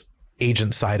buyer's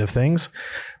agent side of things.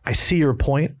 I see your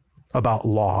point about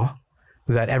law,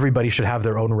 that everybody should have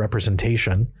their own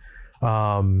representation.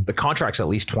 The contract's at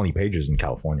least 20 pages in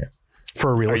California.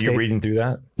 For a real estate. Are you reading through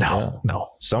that?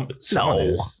 No. Some No.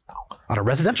 is. On a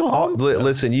residential home?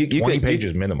 Listen, you 20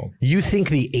 pages minimum. You think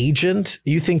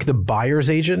the buyer's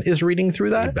agent is reading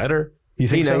through that? You better. You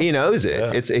think so? He knows it.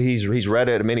 Yeah. He's read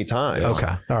it many times.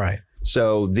 Okay. All right.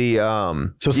 So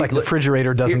it's like the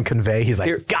refrigerator doesn't convey. He's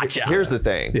like, gotcha. Here's the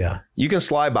thing. Yeah. You can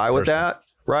slide by with that,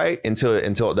 right?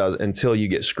 Until you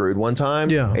get screwed one time.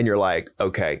 Yeah. And you're like,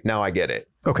 okay, now I get it.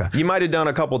 Okay. You might have done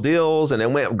a couple deals and it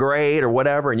went great or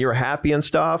whatever, and you were happy and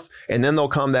stuff. And then there'll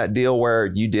come that deal where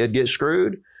you did get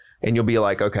screwed, and you'll be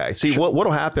like, okay. See,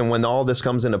 what'll happen when all this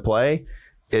comes into play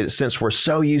is, since we're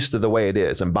so used to the way it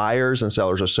is, and buyers and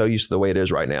sellers are so used to the way it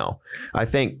is right now, I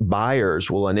think buyers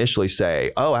will initially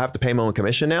say, oh, I have to pay my own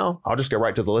commission now? I'll just go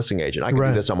right to the listing agent. I can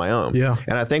do this on my own. Yeah.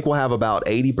 And I think we'll have about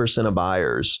 80% of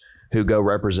buyers who go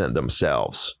represent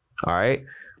themselves. All right.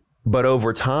 But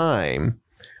over time,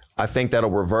 I think that'll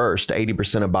reverse to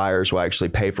 80% of buyers will actually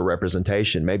pay for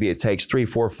representation. Maybe it takes 3,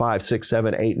 4, 5, 6,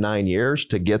 7, 8, 9 years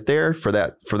to get there for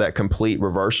that complete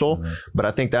reversal. Mm-hmm. But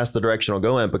I think that's the direction it'll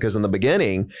go in, because in the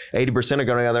beginning, 80% are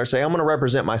going to go there and say, I'm going to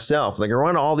represent myself. They're going to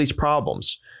run all these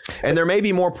problems. And there may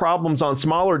be more problems on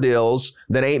smaller deals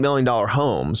than $8 million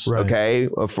homes. Right. Okay.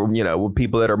 For, with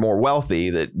people that are more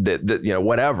wealthy, that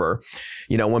whatever,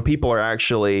 when people are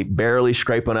actually barely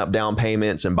scraping up down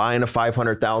payments and buying a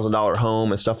 $500,000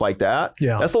 home and stuff like that.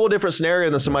 Yeah. That's a little different scenario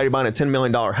than somebody buying a $10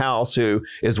 million house who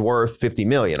is worth $50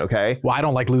 million. Okay. Well, I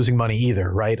don't like losing money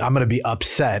either. Right. I'm going to be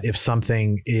upset if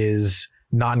something is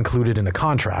not included in a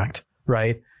contract.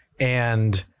 Right.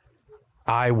 And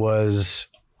I was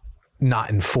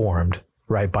not informed,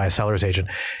 right, by a seller's agent.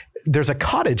 There's a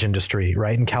cottage industry,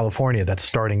 right, in California that's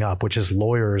starting up, which is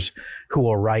lawyers who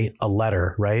will write a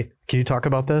letter, right? Can you talk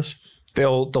about this? The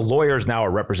lawyers now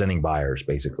are representing buyers,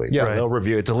 basically. Yeah. Right. They'll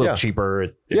review. It's a little cheaper.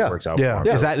 It works out. Yeah.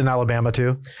 Is that in Alabama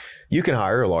too? You can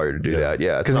hire a lawyer to do that.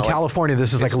 Yeah. Because in California,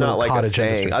 this is like a little cottage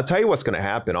industry. I'll tell you what's going to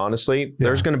happen, honestly.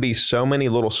 There's going to be so many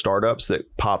little startups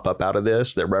that pop up out of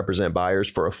this that represent buyers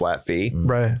for a flat fee.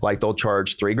 Right. Like they'll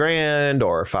charge $3,000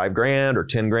 or $5,000 or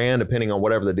 $10,000, depending on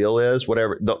whatever the deal is,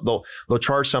 whatever. They'll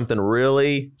charge something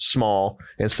really small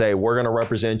and say, we're going to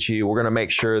represent you. We're going to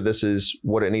make sure this is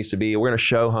what it needs to be. We're going to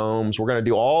show homes. We're going to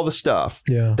do all the stuff.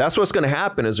 Yeah. That's what's going to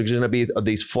happen, is there's going to be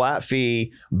these flat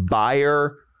fee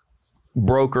buyer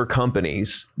broker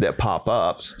companies that pop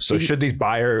up. So should these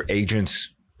buyer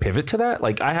agents pivot to that?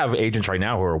 Like I have agents right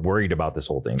now who are worried about this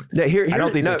whole thing. Yeah, I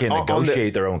don't think they can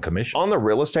negotiate their own commission. On the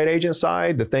real estate agent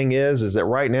side, the thing is that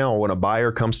right now when a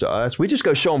buyer comes to us, we just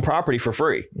go show them property for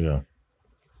free. Yeah.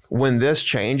 When this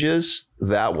changes,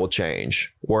 that will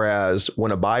change. Whereas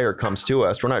when a buyer comes to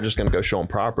us, we're not just going to go show them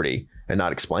property and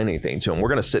not explain anything to them. We're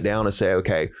going to sit down and say,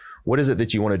 okay, what is it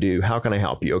that you want to do? How can I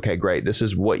help you? Okay, great. This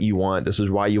is what you want. This is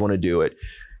why you want to do it.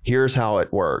 Here's how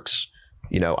it works.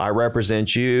 I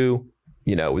represent you.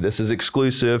 This is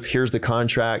exclusive. Here's the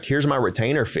contract. Here's my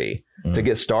retainer fee to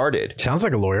get started. Sounds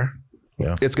like a lawyer.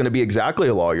 Yeah. It's going to be exactly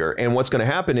a lawyer. And what's going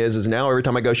to happen is now every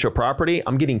time I go show property,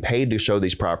 I'm getting paid to show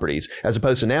these properties, as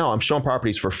opposed to now I'm showing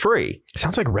properties for free.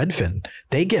 Sounds like Redfin.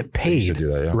 They get paid, to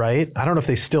do that, yeah. right? I don't know if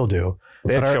they still do.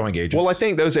 They have showing agents. Well, I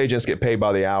think those agents get paid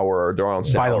by the hour or they're on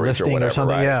salaries by the listing or whatever, or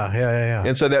something. right? Yeah.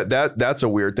 And so that's a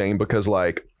weird thing because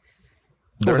like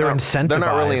they're incentivized. They're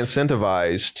not really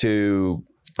incentivized to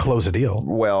close a deal.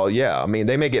 Well, yeah. I mean,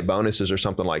 they may get bonuses or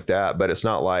something like that, but it's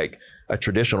not like a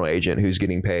traditional agent who's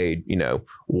getting paid,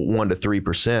 1 to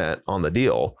 3% on the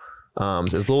deal. So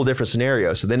it's a little different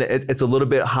scenario. So then it's a little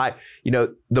bit high.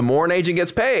 The more an agent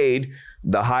gets paid,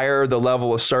 the higher the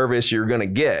level of service you're going to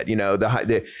get.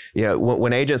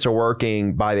 When agents are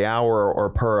working by the hour or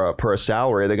per a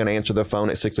salary, they're going to answer the phone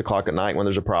at 6 o'clock at night when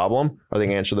there's a problem, or they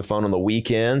can answer the phone on the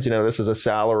weekends. This is a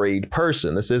salaried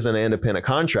person. This isn't an independent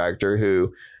contractor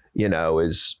who,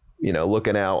 is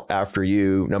looking out after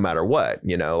you no matter what.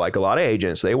 Like a lot of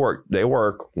agents, they work,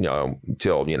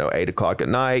 till 8 o'clock at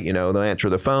night. They'll answer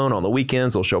the phone on the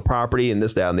weekends. They'll show property and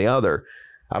this, that, and the other.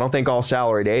 I don't think all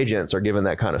salaried agents are given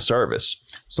that kind of service.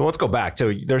 So let's go back.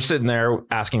 So they're sitting there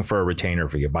asking for a retainer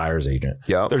fee, a buyer's agent.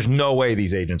 Yeah. There's no way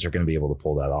these agents are going to be able to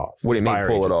pull that off. What do you mean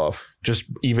pull it off? Just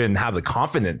even have the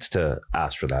confidence to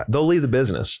ask for that. They'll leave the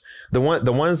business. The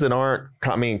ones that aren't,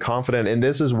 confident, and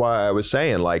this is why I was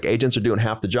saying, like, agents are doing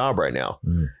half the job right now.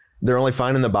 They're only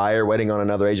finding the buyer, waiting on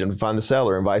another agent to find the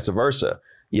seller, and vice versa.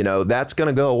 That's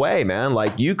going to go away, man.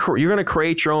 Like you're going to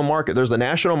create your own market. There's the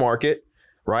national market.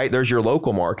 Right? There's your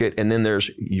local market, and then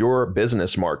there's your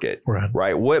business market,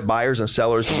 right? What buyers and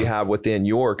sellers do you have within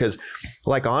because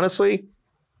like, honestly,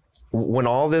 when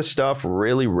all this stuff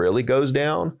really, really goes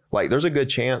down, like there's a good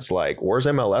chance, like, where's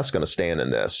MLS going to stand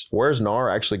in this? Where's NAR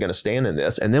actually going to stand in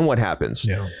this? And then what happens?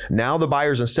 Yeah. Now the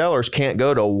buyers and sellers can't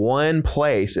go to one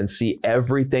place and see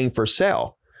everything for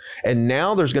sale. And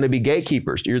now there's going to be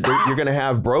gatekeepers. You're going to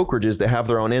have brokerages that have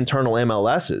their own internal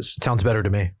MLSs. Sounds better to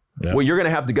me. Yeah. Well, you're going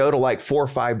to have to go to like 4 or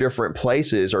 5 different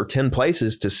places or 10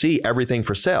 places to see everything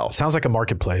for sale. Sounds like a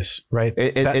marketplace, right?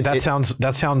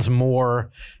 That sounds more,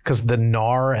 because the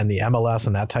NAR and the MLS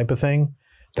and that type of thing,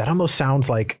 that almost sounds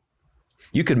like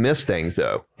you could miss things,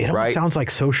 though. It almost sounds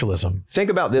like socialism. Think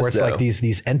about this, where it's like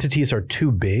these entities are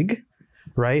too big,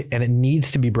 right? And it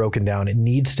needs to be broken down. It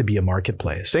needs to be a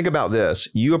marketplace. Think about this.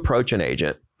 You approach an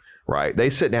agent, right? They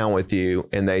sit down with you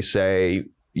and they say,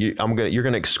 you're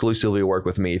going to exclusively work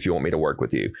with me if you want me to work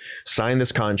with you. Sign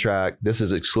this contract. This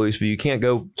is exclusive. You can't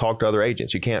go talk to other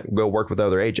agents. You can't go work with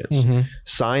other agents.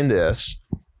 Sign this,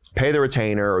 pay the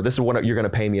retainer, or this is what you're going to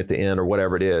pay me at the end, or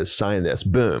whatever it is. Sign this.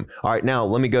 Boom. All right, now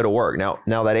let me go to work.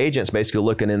 Now that agent's basically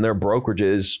looking in their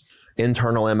brokerage's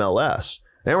internal MLS.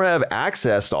 They don't have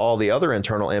access to all the other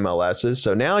internal MLSs.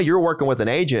 So now you're working with an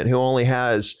agent who only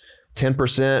has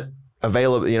 10%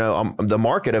 available, the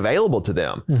market available to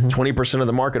them, 20% of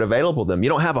the market available to them. You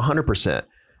don't have 100%.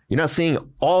 You're not seeing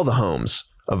all the homes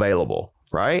available,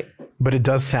 right? But it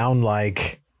does sound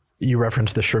like, you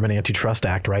referenced the Sherman Antitrust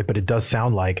Act, right? But it does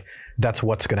sound like that's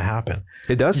what's going to happen.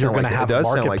 It does. You're going to have a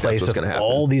marketplace of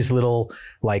all these little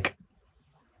like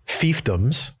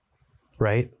fiefdoms,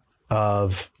 right,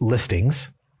 of listings,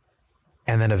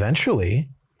 and then eventually,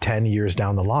 10 years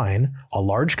down the line, a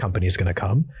large company is going to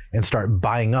come and start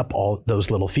buying up all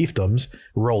those little fiefdoms,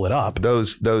 roll it up.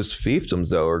 Those fiefdoms,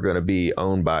 though, are going to be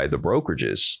owned by the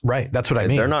brokerages. Right. That's what I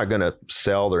mean. They're not going to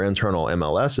sell their internal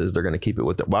MLSs. They're going to keep it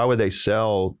with them. Why would they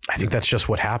sell? I think that's just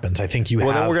what happens. I think then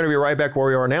we're going to be right back where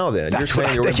we are now then. You're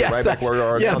saying you're going to be right back where we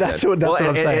are now. Yeah, that's what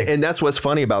I'm saying. And that's what's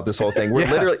funny about this whole thing. We're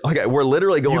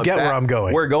literally going back. You get where I'm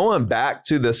going. We're going back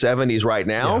to the 70s right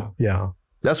now. Yeah.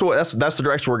 That's the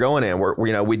direction we're going in.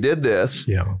 We did this.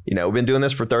 Yeah. We've been doing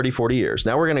this for 30, 40 years.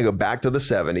 Now we're going to go back to the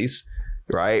 70s,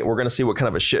 right? We're going to see what kind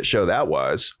of a shit show that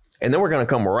was. And then we're going to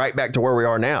come right back to where we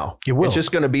are now. It will. It's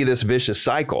just going to be this vicious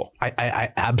cycle.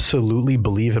 I absolutely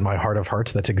believe in my heart of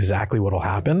hearts that's exactly what will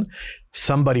happen.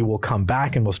 Somebody will come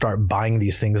back and will start buying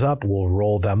these things up. We'll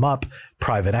roll them up,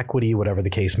 private equity, whatever the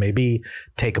case may be,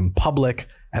 take them public.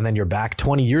 And then you're back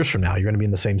 20 years from now. You're going to be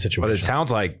in the same situation. But it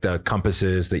sounds like the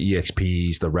Compasses, the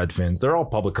EXPs, the Redfins, they're all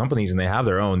public companies and they have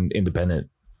their own independent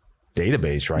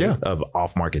database, right? Yeah. Of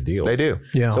off-market deals. They do.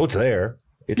 Yeah. So it's there.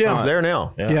 It's It's there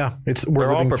now. Yeah. We're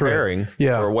They're all living through it. preparing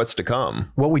Yeah. for what's to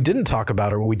come. What we didn't talk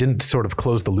about, or what we didn't sort of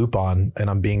close the loop on, and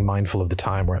I'm being mindful of the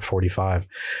time, we're at 45.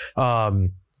 What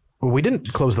we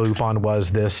didn't close the loop on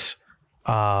was this,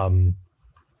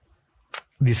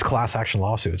 these class action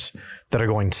lawsuits that are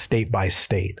going state by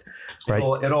state, right?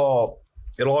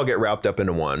 It'll all get wrapped up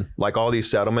into one. Like all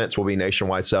these settlements will be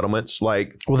nationwide settlements.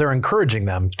 Like, well, they're encouraging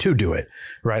them to do it,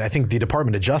 right? I think the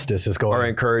Department of Justice is going. Are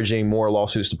encouraging more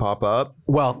lawsuits to pop up.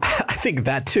 Well, I think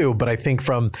that too, but I think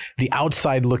from the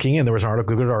outside looking in, there was a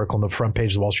good article on the front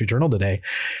page of the Wall Street Journal today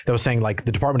that was saying like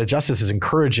the Department of Justice is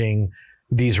encouraging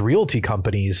these realty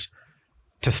companies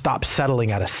to stop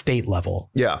settling at a state level.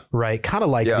 Yeah. Right. Kind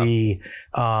of like the,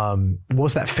 what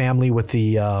was that family with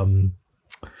the,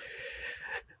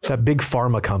 that big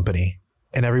pharma company,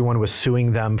 and everyone was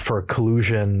suing them for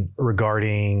collusion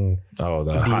regarding the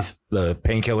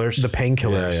painkillers. The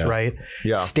painkillers, right?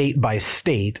 Yeah. State by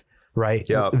state, right?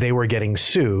 Yeah. They were getting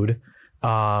sued.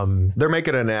 They're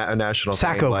making a national thing.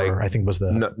 Sackover, Like, I think was the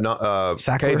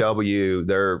Sackler?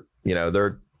 KW.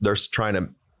 They're trying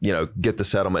to get the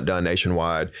settlement done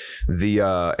nationwide.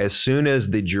 As soon as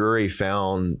the jury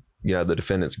found the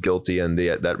defendants guilty in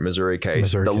that Missouri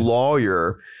case, the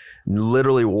lawyer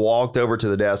literally walked over to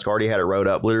the desk, already had it wrote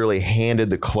up, literally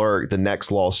handed the clerk the next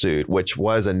lawsuit, which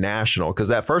was a national, because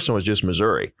that first one was just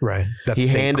Missouri. Right. He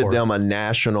handed them a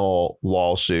national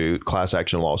lawsuit, class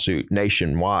action lawsuit,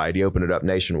 nationwide. He opened it up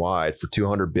nationwide for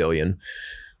 $200 billion,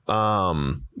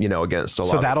 against a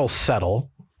lot. So that'll settle.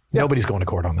 Yeah. Nobody's going to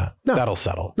court on that. No. That'll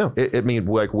settle. No, it means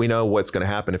like we know what's going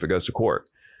to happen if it goes to court,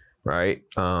 right?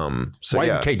 Why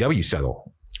didn't KW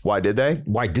settle? Why did they?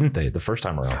 Why didn't they the first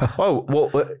time around? Oh,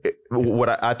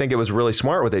 well, I think it was really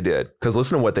smart what they did, because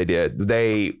listen to what they did.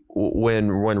 When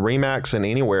Remax and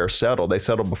Anywhere settled, they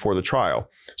settled before the trial.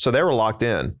 So they were locked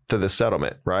in to this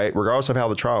settlement, right? Regardless of how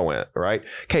the trial went, right?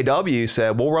 KW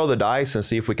said, we'll roll the dice and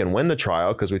see if we can win the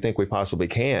trial, because we think we possibly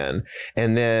can.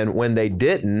 And then when they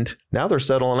didn't, now they're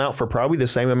settling out for probably the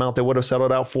same amount they would have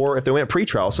settled out for if they went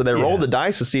pre-trial. So they rolled the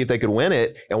dice to see if they could win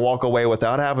it and walk away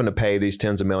without having to pay these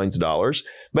tens of millions of dollars.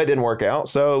 But it didn't work out.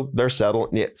 So they're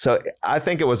settling. Yeah. So I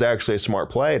think it was actually a smart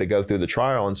play to go through the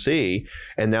trial and see.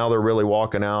 And now they're really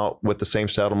walking out with the same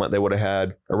settlement they would have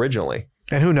had originally.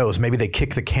 And who knows, maybe they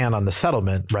kick the can on the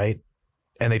settlement, right?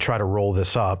 And they try to roll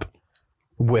this up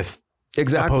with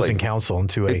opposing counsel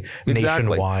into a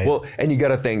nationwide. Well, and you got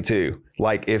to think too,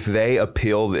 like if they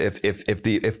appeal,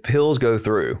 if pills go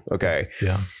through, okay.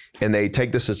 Yeah. And they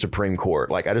take this to Supreme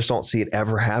Court. Like, I just don't see it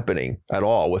ever happening at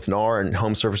all with NAR and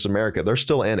Home Service America. They're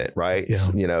still in it, right?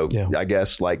 Yeah. I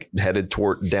guess like headed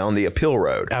down the appeal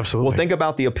road. Absolutely. Well, think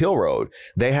about the appeal road.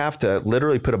 They have to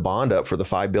literally put a bond up for the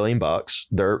 $5 billion,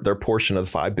 their portion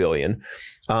of the $5 billion.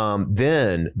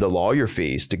 Then the lawyer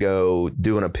fees to go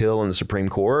do an appeal in the Supreme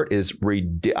Court is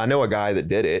I know a guy that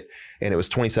did it, and it was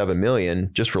 $27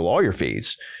 million just for lawyer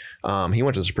fees. He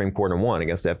went to the Supreme Court and won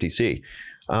against the FTC.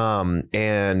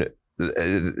 And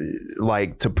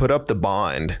like to put up the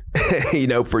bond,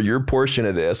 for your portion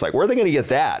of this, like where are they going to get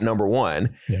that? Number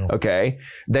one, okay,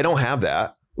 they don't have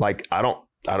that. Like I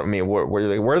don't mean where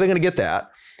are they going to get that?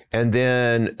 And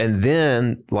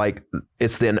then like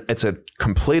it's a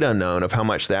complete unknown of how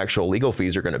much the actual legal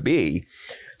fees are going to be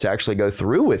to actually go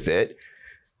through with it.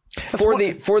 For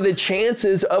the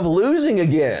chances of losing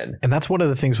again. And that's one of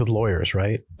the things with lawyers,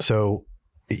 right? So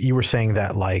you were saying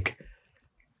that like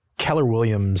Keller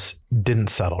Williams didn't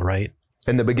settle, right?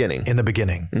 In the beginning.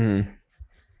 Mm-hmm.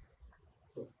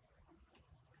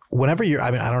 Whenever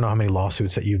I don't know how many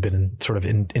lawsuits that you've been sort of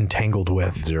entangled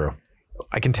with. Zero.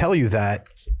 I can tell you that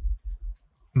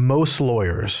most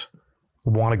lawyers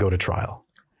want to go to trial.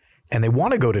 And they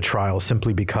want to go to trial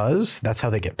simply because that's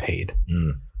how they get paid,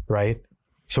 right?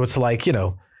 So it's like,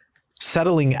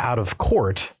 settling out of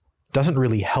court doesn't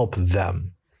really help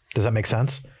them. Does that make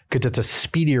sense? Because it's a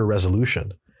speedier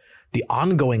resolution. The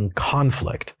ongoing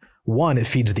conflict, one, it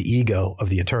feeds the ego of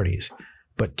the attorneys,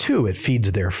 but two, it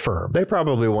feeds their firm. They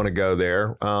probably want to go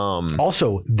there.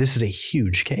 Also, this is a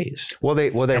huge case. Well, they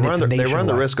run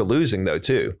the risk of losing though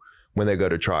too when they go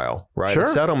to trial, right? Sure.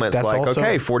 The settlement's That's like, also,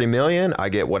 okay, 40 million, I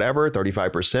get whatever,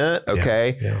 35%,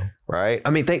 okay, right? I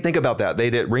mean, think about that.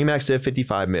 Remax did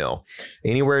 55 mil,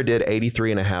 Anywhere did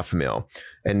 83.5 mil,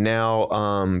 and now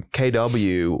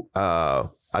KW.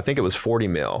 I think it was 40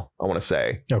 mil, I want to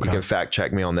say. Okay. You can fact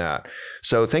check me on that.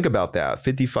 So think about that.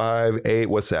 55, 8,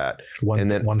 what's that?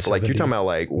 And then like you're talking about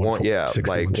like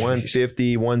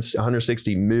 150,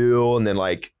 160 mil. And then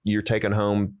like you're taking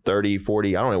home 30,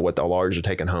 40. I don't know what the lawyers are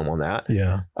taking home on that.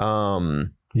 Yeah.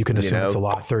 You can assume it's a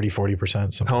lot, 30,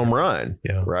 40%. Home run.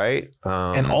 Yeah. Right.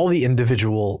 And all the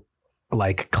individual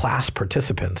like class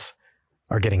participants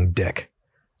are getting dick.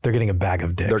 They're getting a bag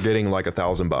of dicks. They're getting like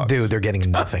 $1,000. Dude, they're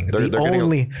getting nothing. They're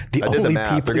only people, they're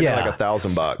getting like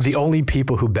 $1,000. The only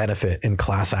people who benefit in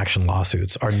class action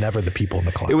lawsuits are never the people in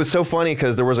the class. It was so funny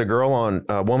because there was a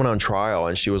woman on trial,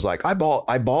 and she was like, I bought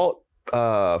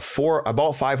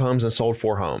 5 homes and sold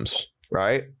 4 homes.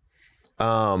 Right.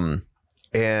 And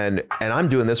I'm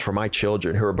doing this for my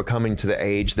children who are becoming to the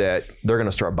age that they're going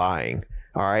to start buying.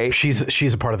 All right.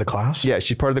 She's a part of the class? Yeah,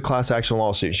 she's part of the class action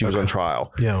lawsuit. She was on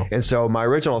trial. Yeah. And so my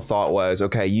original thought was,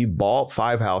 okay, you bought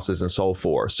 5 houses and sold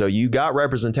 4. So you got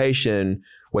representation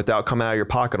without coming out of your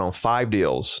pocket on 5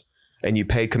 deals, and you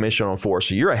paid commission on 4.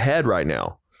 So you're ahead right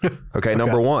now. Okay,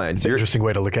 number one. It's an interesting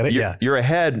way to look at it. You're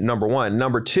ahead, number one.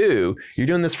 Number two, you're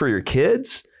doing this for your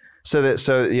kids. So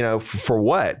for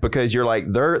what? Because you're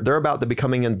like, they're about to be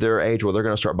coming in their age where they're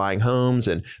going to start buying homes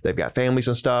and they've got families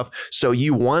and stuff. So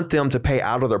you want them to pay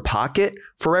out of their pocket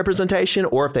for representation,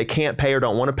 or if they can't pay or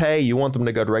don't want to pay, you want them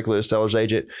to go directly to the seller's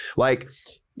agent. Like,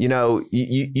 you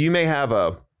may have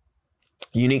a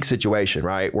unique situation,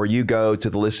 right? Where you go to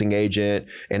the listing agent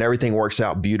and everything works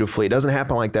out beautifully. It doesn't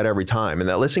happen like that every time. And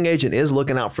that listing agent is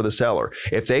looking out for the seller.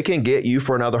 If they can get you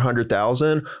for another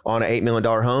 $100,000 on an $8 million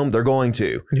home, they're going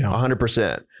to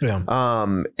 100%.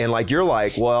 Yeah. And like, you're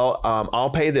like, well, I'll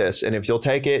pay this. And if you'll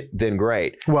take it, then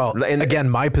great. Well, and again,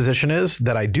 my position is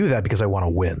that I do that because I want to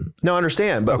win. No, I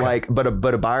understand. But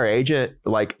but a buyer agent,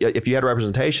 like if you had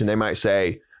representation, they might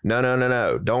say,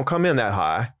 no, don't come in that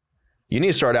high. You need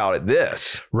to start out at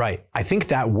this. Right. I think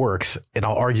that works. And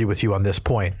I'll argue with you on this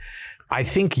point. I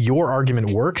think your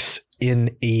argument works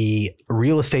in a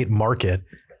real estate market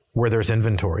where there's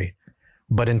inventory.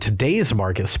 But in today's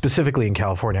market, specifically in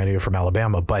California, I know you're from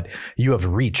Alabama, but you have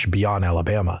reach beyond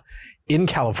Alabama. In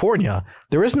California,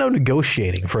 there is no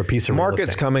negotiating for a piece of real estate.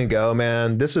 Markets come and go,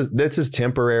 man. This is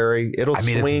temporary. It'll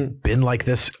swing. It's been like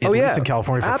this in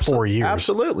California for 4 years.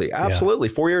 Absolutely. Yeah.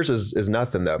 4 years is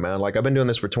nothing though, man. Like I've been doing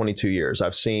this for 22 years.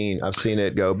 I've seen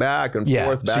it go back and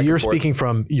forth. So you're speaking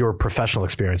from your professional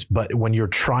experience, but when you're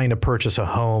trying to purchase a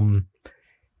home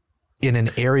in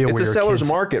an area where it's a seller's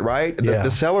market, right?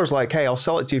 The seller's like, hey, I'll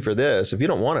sell it to you for this. If you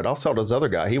don't want it, I'll sell it to this other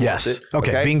guy. He wants it.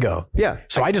 Okay, bingo. Yeah.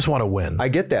 So I just want to win. I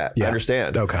get that. Yeah. I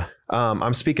understand. Okay.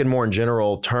 I'm speaking more in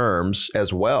general terms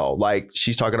as well. Like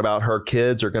she's talking about her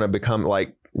kids are going to become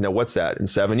like, what's that in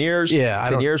 7 years?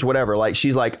 10 years, whatever. Like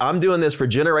she's like, I'm doing this for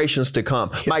generations to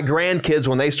come. My grandkids,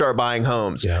 when they start buying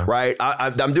homes, right?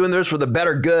 I'm doing this for the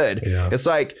better good. Yeah. It's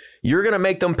like, you're going to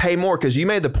make them pay more because you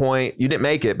made the point. You didn't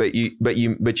make it, but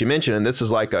you mentioned, and this is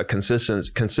like a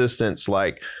consistent,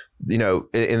 like, in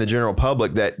the general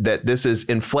public that this is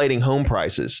inflating home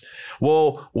prices.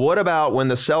 Well, what about when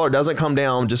the seller doesn't come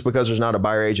down just because there's not a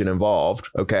buyer agent involved?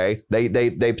 Okay.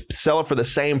 They sell it for the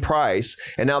same price.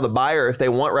 And now the buyer, if they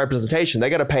want representation, they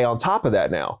got to pay on top of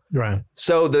that now. Right.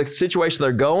 So the situation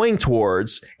they're going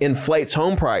towards inflates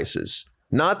home prices.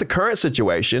 Not the current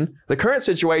situation. The current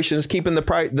situation is keeping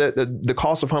the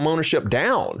cost of home ownership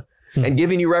down and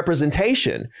giving you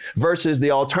representation, versus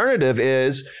the alternative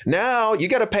is now you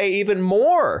got to pay even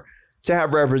more to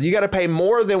have representation. You got to pay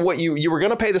more than what you were going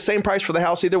to pay the same price for the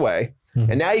house either way.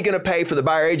 And now you're going to pay for the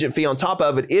buyer agent fee on top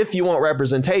of it if you want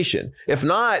representation. If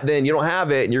not, then you don't have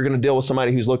it and you're going to deal with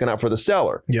somebody who's looking out for the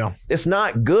seller. Yeah. It's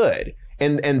not good.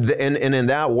 And in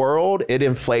that world, it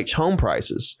inflates home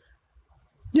prices.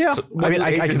 Yeah, so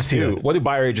I can see it. What do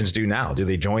buyer agents do now? Do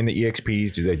they join the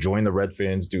EXPs? Do they join the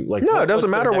Redfins? No, it doesn't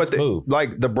matter what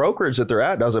the brokerage that they're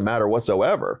at doesn't matter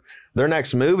whatsoever. Their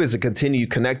next move is to continue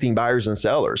connecting buyers and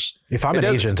sellers. If I'm an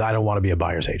agent, I don't want to be a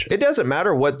buyer's agent. It doesn't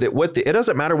matter what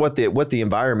the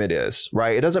environment is,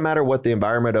 right? It doesn't matter what the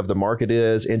environment of the market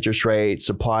is, interest rates,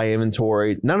 supply,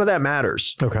 inventory. None of that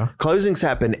matters. Okay. Closings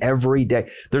happen every day.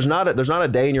 There's not a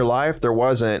day in your life there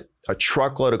wasn't a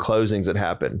truckload of closings that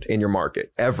happened in your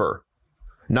market ever.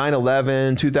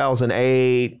 9/11,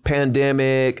 2008,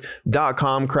 pandemic,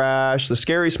 .com crash, the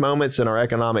scariest moments in our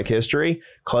economic history,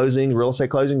 real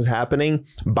estate closings happening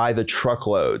by the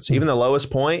truckloads. Even the lowest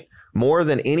point, more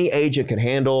than any agent can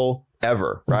handle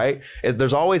ever, right?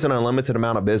 There's always an unlimited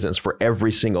amount of business for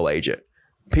every single agent,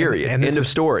 period. End of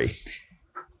story.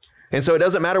 And so it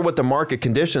doesn't matter what the market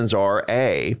conditions are,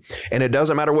 A, and it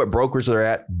doesn't matter what brokers they're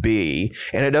at, B,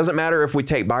 and it doesn't matter if we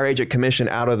take buyer agent commission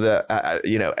out of the,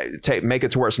 make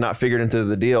it to where it's not figured into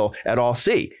the deal at all,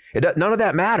 C. None of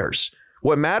that matters.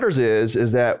 What matters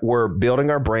is that we're building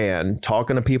our brand,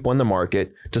 talking to people in the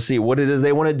market to see what it is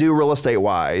they want to do real estate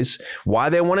wise, why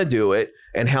they want to do it,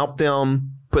 and help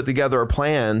them put together a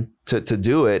plan to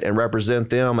do it and represent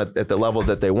them at the level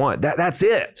that they want. That's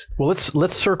it. Well,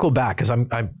 let's circle back because I'm.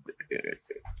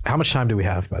 How much time do we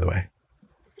have, by the way?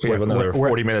 We have another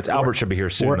 40 minutes. Albert should be here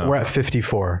soon. We're at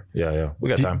 54. Yeah. We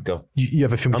got time. Go. You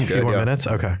have a few more minutes?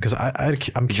 Okay. Because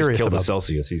I'm curious killed about the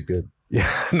Celsius. He's good. Yeah.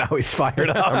 Now he's fired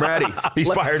up. I'm ready. He's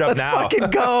fired up now. Let's fucking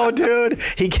go, dude.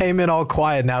 He came in all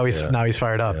quiet. Now he's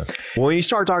fired up. Yeah. Well, when you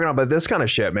start talking about this kind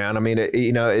of shit, man, I mean,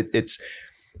 it's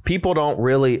people don't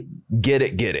really get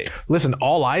it. Listen,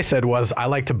 all I said was I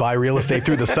like to buy real estate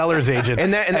through the seller's agent.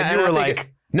 and you were like...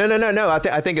 No.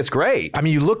 I think it's great. I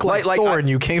mean, you look like Thor, and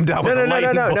you came down with a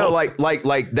lightning bolt. No.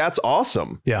 Like that's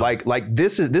awesome. Yeah. Like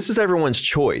this is everyone's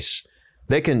choice.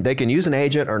 They can use an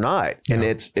agent or not, and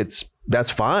that's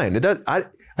fine. It does. I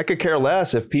could care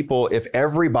less if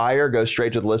every buyer goes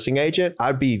straight to the listing agent.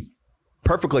 I'd be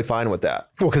perfectly fine with that.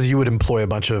 Well, because you would employ a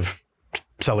bunch of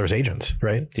sellers agents,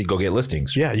 right? He'd go get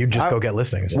listings. Yeah, you just go get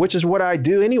listings, which is what I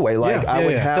do anyway. Like I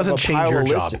would have doesn't change your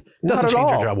job. Doesn't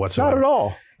change your job whatsoever. Not at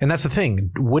all. And that's the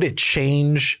thing. Would it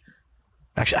change?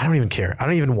 Actually, I don't even care. I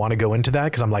don't even want to go into that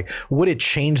because I'm like, would it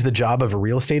change the job of a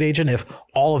real estate agent if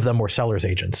all of them were sellers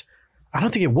agents? I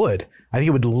don't think it would. I think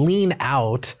it would lean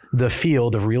out the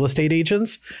field of real estate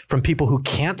agents from people who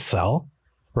can't sell,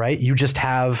 right? You just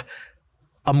have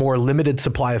a more limited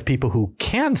supply of people who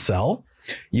can sell.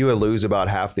 You would lose about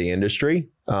half the industry.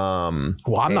 Well,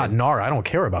 I'm not NAR. I don't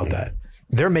care about that.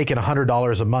 They're making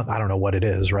 $100 a month. I don't know what it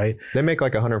is, right? They make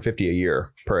like $150 a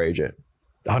year per agent.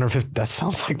 150. That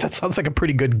sounds like a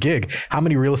pretty good gig. How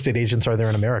many real estate agents are there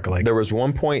in America? Like there was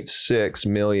 1.6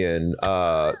 million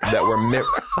that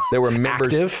were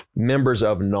members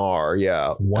of NAR.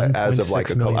 Yeah, as of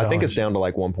like I think it's down to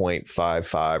like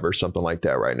 1.55 or something like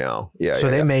that right now. Yeah. So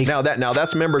they make now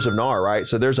that's members of NAR, right?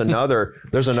 So there's another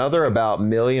about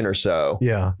million or so.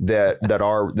 Yeah. That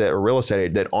are real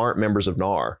estate that aren't members of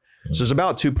NAR. So it's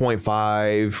about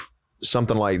 2.5.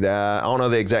 Something like that. I don't know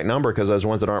the exact number because those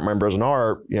ones that aren't members of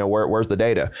NAR, where's the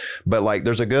data? But like,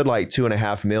 there's a good like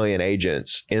 2.5 million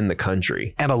agents in the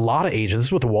country, and a lot of agents. This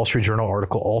is what the Wall Street Journal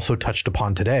article also touched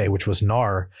upon today, which was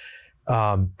NAR,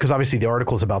 because obviously the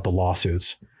article is about the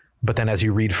lawsuits, but then as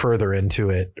you read further into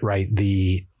it, right,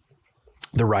 the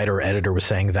writer or editor was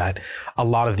saying that a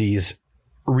lot of these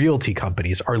realty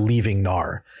companies are leaving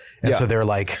NAR, and so they're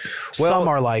like, some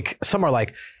are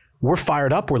like. We're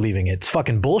fired up. We're leaving it. It's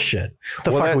fucking bullshit. What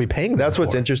the fuck are we paying them That's for?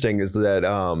 What's interesting is that,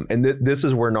 and this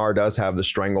is where NAR does have the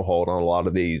stranglehold on a lot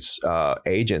of these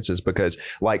agents, is because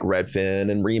like Redfin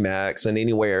and Remax and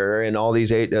Anywhere and all these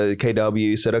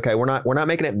KW said, okay, we're not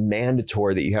making it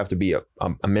mandatory that you have to be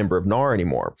a member of NAR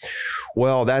anymore.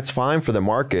 Well, that's fine for the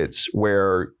markets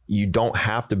where you don't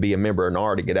have to be a member of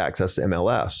NAR to get access to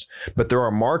MLS. But there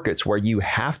are markets where you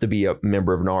have to be a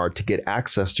member of NAR to get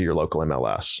access to your local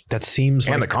MLS. That seems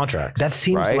and the contracts. That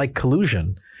seems like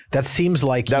collusion. That seems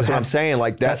like that's what I'm saying.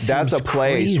 Like that's a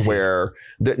place crazy. Where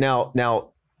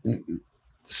now.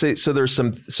 So there's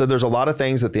a lot of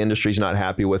things that the industry's not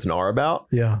happy with NAR about.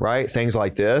 Yeah. Right. Things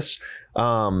like this.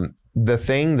 The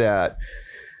thing that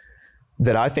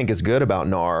I think is good about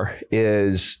NAR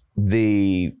is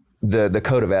the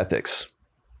code of ethics,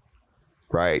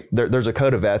 right? There's a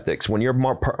code of ethics. When you're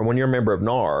a member of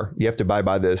NAR, you have to abide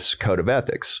by this code of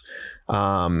ethics.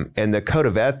 And the code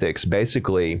of ethics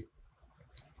basically,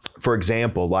 for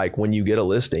example, like when you get a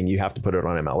listing, you have to put it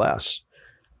on MLS,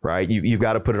 right? You've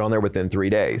got to put it on there within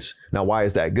 3 days. Now, why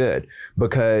is that good?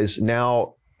 Because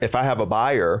now if I have a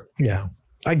buyer,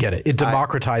 I get it. It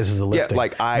democratizes the listing.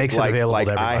 Makes it available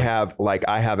to everybody.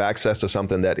 I have access to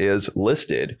something that is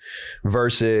listed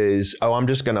versus, I'm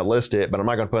just going to list it, but I'm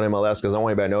not going to put MLS because I don't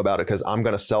want anybody to know about it because I'm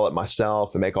going to sell it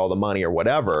myself and make all the money or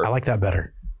whatever. I like that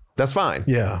better. That's fine.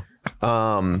 Yeah.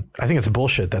 I think it's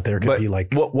bullshit that there could be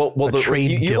like a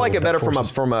trade you like it better from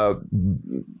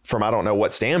I don't know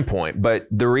what standpoint, but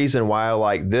the reason why I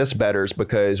like this better is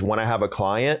because when I have a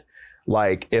client,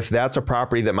 like if that's a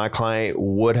property that my client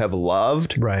would have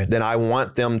loved, right, then I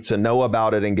want them to know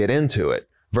about it and get into it.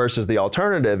 Versus the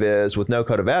alternative is with no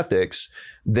code of ethics,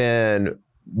 then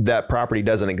that property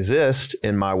doesn't exist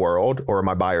in my world or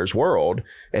my buyer's world.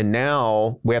 And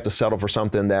now we have to settle for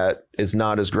something that is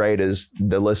not as great as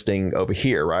the listing over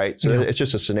here, right? So it's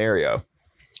just a scenario.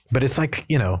 But it's like,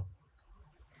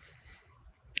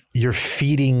 you're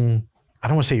feeding, I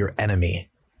don't want to say your enemy,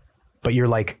 but you're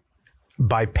like,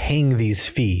 by paying these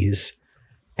fees,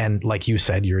 and like you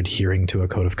said, you're adhering to a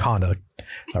code of conduct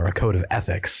or a code of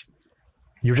ethics,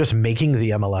 you're just making the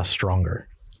MLS stronger,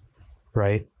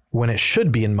 right? When it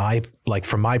should be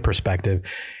from my perspective,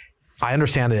 I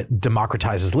understand that it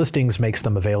democratizes listings, makes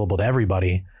them available to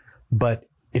everybody, but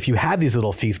if you had these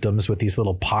little fiefdoms with these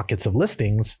little pockets of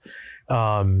listings,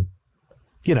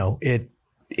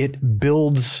 it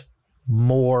builds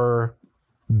more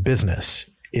business.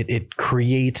 It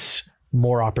creates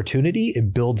more opportunity.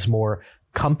 It builds more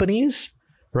companies,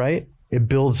 right? It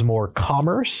builds more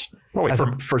commerce.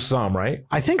 Probably for some, right?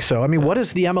 I think so. I mean, what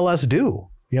does the MLS do?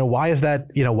 Why is that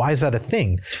a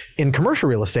thing? In commercial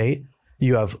real estate,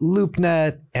 you have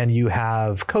LoopNet and you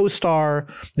have CoStar,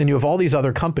 and you have all these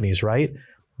other companies, right?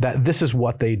 That this is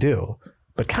what they do.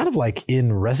 But kind of like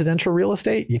in residential real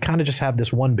estate, you kind of just have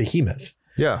this one behemoth.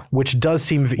 Yeah. Which does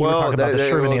seem, you were talking about the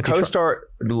Sherman antitrust.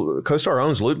 CoStar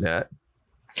owns LoopNet.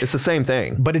 It's the same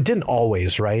thing. But it didn't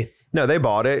always, right? No, they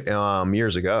bought it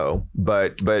years ago.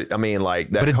 But I mean,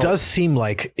 like that. But it does seem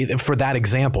like, for that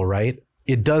example, right?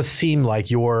 It does seem like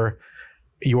you're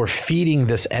feeding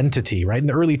this entity, right? In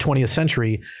the early 20th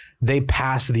century, they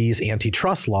passed these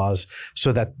antitrust laws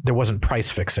so that there wasn't price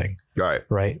fixing. Right.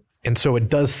 Right. And so it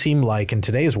does seem like in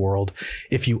today's world,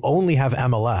 if you only have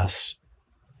MLS,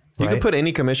 you can put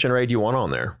any commission rate you want on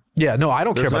there. Yeah, no, I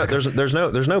don't care about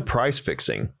there's no price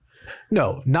fixing.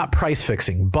 No, not price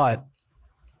fixing, but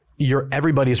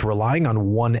everybody's relying on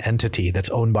one entity that's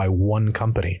owned by one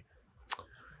company.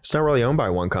 It's not really owned by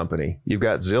one company. You've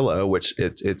got Zillow, which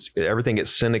it's everything gets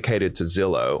syndicated to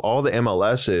Zillow. All the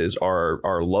MLSs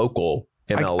are local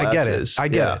MLSs. I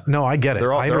get it. No, I get it.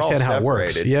 I understand how it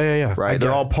works. Yeah. Right.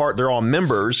 They're all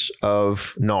members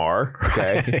of NAR.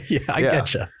 Okay. Yeah, I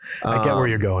get you. I get where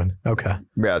you're going. Okay.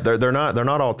 Yeah, they're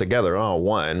not all together. They're all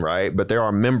one, right? But they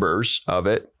are members of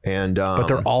it, and but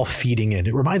they're all feeding in.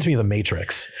 It reminds me of the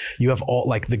Matrix. You have all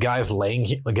like the guys laying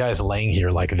here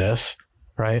like this,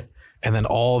 right? And then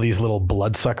all these little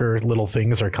bloodsucker little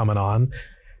things are coming on.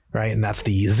 Right. And that's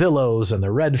the Zillows and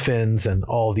the Redfins and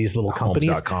all these little companies.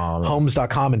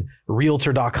 Homes.com and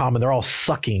Realtor.com. And they're all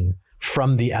sucking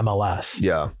from the MLS.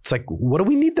 Yeah. It's like, what do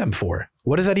we need them for?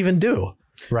 What does that even do?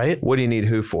 Right. What do you need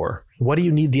who for? What do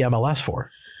you need the MLS for?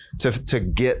 To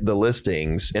get the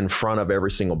listings in front of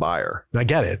every single buyer. I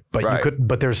get it. But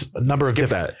but there's a number of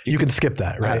different. You can skip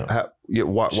that. Right.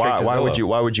 Why would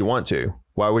you want to?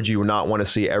 Why would you not want to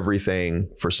see everything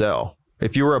for sale?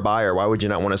 If you were a buyer, why would you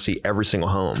not want to see every single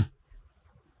home?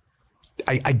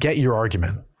 I get your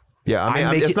argument. Yeah,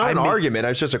 I mean, it's not an argument.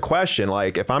 It's just a question.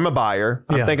 Like, if I'm a buyer,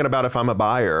 I'm thinking about if I'm a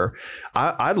buyer,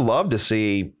 I'd love to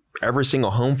see every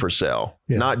single home for sale,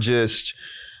 not just,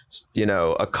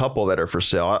 a couple that are for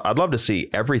sale. I'd love to see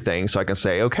everything so I can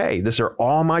say, okay, these are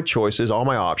all my choices, all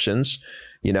my options.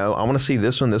 I want to see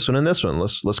this one, and this one.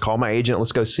 Let's call my agent.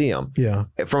 Let's go see them. Yeah.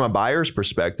 From a buyer's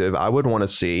perspective, I would want to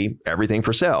see everything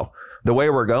for sale. The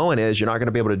way we're going is you're not going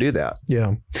to be able to do that.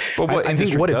 Yeah. But I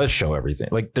think what it does show everything.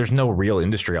 Like, there's no real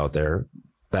industry out there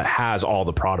that has all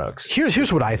the products.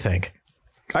 Here's what I think.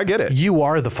 I get it. You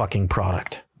are the fucking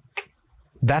product.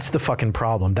 That's the fucking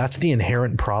problem. That's the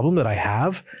inherent problem that I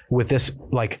have with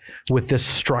this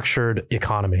structured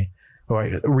economy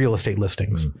or real estate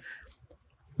listings.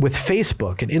 With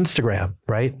Facebook and Instagram,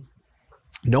 right?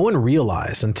 No one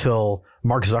realized until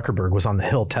Mark Zuckerberg was on the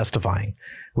Hill testifying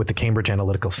with the Cambridge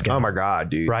Analytica scandal. Oh my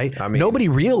God, dude. Right? I mean, nobody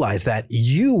realized that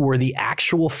you were the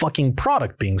actual fucking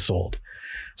product being sold.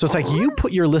 So it's like you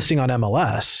put your listing on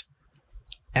MLS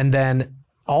and then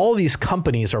all these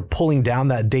companies are pulling down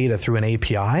that data through an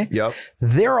API. Yep.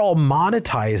 They're all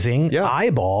monetizing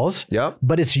eyeballs. Yep.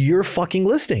 But it's your fucking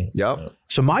listing. Yep.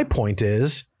 So my point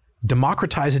is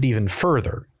democratize it even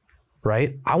further.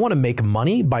 Right? I want to make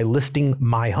money by listing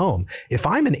my home. If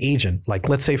I'm an agent, like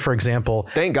let's say, for example.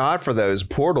 Thank God for those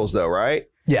portals though, right?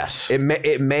 Yes. It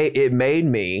made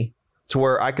me to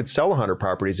where I could sell 100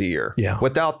 properties a year. Yeah.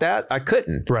 Without that, I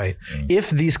couldn't. Right.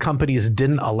 If these companies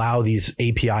didn't allow these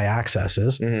API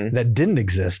accesses that didn't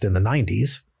exist in the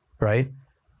 90s, right?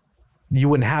 You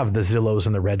wouldn't have the Zillows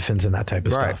and the Redfins and that type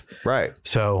of stuff. Right.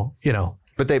 So,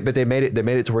 But they made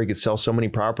it to where you could sell so many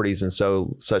properties in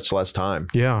such less time.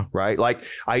 Yeah. Right. Like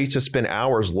I used to spend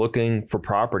hours looking for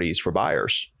properties for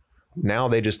buyers. Now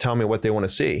they just tell me what they want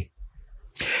to see.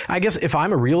 I guess if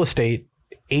I'm a real estate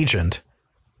agent,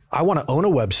 I want to own a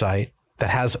website that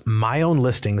has my own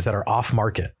listings that are off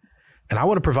market. And I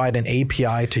want to provide an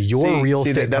API to your real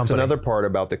estate that's company. Another part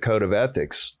about the code of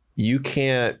ethics. You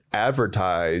can't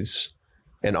advertise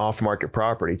an off market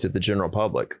property to the general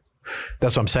public.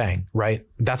 That's what I'm saying, right?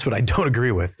 That's what I don't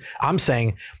agree with. I'm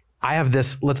saying I have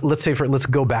this, let's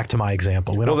go back to my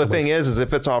example. Well, the thing is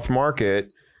if it's off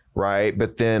market, right?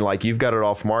 But then like you've got it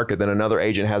off market, then another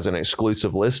agent has an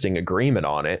exclusive listing agreement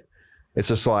on it. It's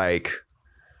just like,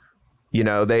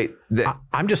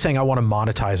 I'm just saying I want to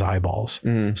monetize eyeballs.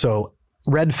 So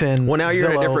Redfin. Well, now you're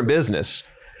Zillow, in a different business.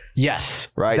 Yes.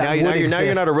 Right. Now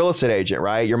you're not a real estate agent,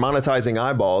 right? You're monetizing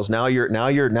eyeballs. Now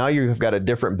you've got a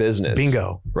different business.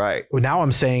 Bingo. Right. Well, now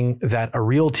I'm saying that a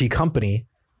realty company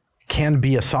can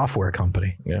be a software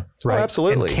company. Yeah. Right. Oh,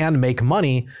 absolutely. And can make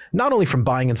money not only from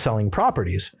buying and selling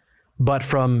properties, but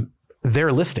from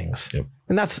their listings. Yep.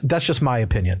 And that's just my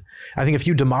opinion. I think if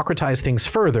you democratize things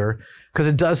further, because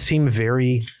it does seem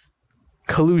very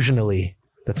collusionally,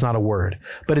 that's not a word,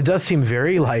 but it does seem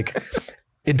very like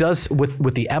it does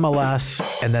with the MLS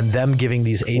and then them giving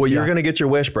these API. Well, you're going to get your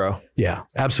wish, bro. Yeah,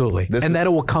 absolutely. And then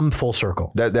it will come full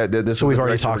circle. This so is we've the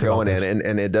already direction talked we're about going this. in,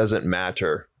 and it doesn't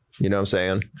matter. You know what I'm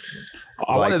saying?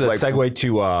 I wanted to segue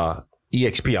to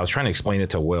EXP. I was trying to explain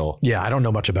it to Will. Yeah, I don't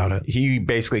know much about it. He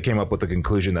basically came up with the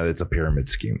conclusion that it's a pyramid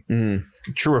scheme.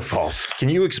 Mm-hmm. True or false? Can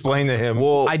you explain to him?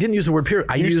 Well, I didn't use the word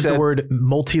pyramid. I used the word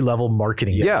multi-level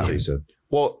marketing. Yeah. You said.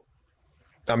 Well,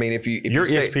 I mean, if you're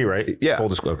you say, EXP, right? Yeah. Full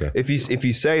disclosure. Okay. If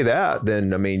you say that,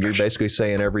 then I mean, you're basically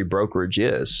saying every brokerage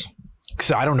is.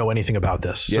 So I don't know anything about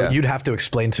this. So you'd have to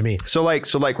explain to me. So like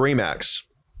Remax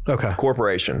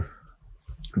Corporation,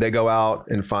 they go out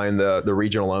and find the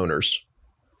regional owners.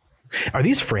 Are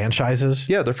these franchises?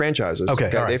 Yeah, they're franchises.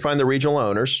 Okay. All right. They find the regional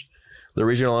owners. The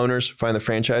regional owners find the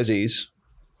franchisees.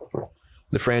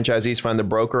 The franchisees find the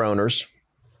broker owners.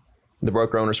 The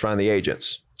broker owners find the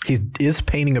agents. He is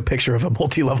painting a picture of a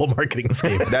multi-level marketing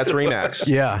scheme. That's Remax.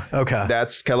 Yeah. Okay.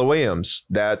 That's Keller Williams.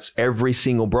 That's every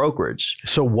single brokerage.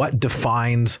 So what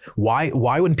defines why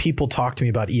when people talk to me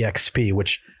about EXP,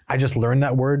 which I just learned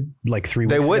that word like 3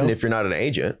 weeks ago? They wouldn't if you're not an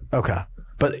agent. Okay.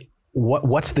 But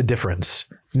what's the difference?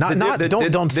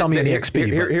 Don't sell me an EXP.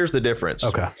 Here's the difference.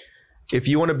 Okay. If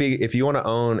you want to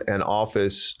own an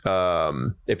office,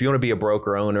 if you want to be a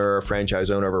broker owner, a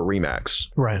franchise owner of a Remax,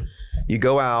 right? You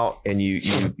go out and you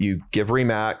give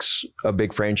Remax a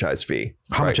big franchise fee.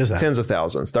 How much is that? Tens of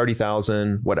thousands,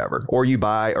 30,000, whatever. Or you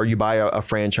buy a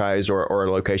franchise or a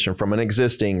location from an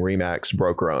existing Remax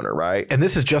broker owner, right? And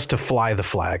this is just to fly the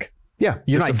flag. Yeah,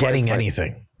 you're not getting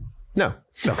anything. No.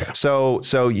 Okay. So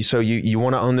you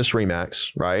want to own this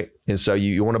Remax, right? And so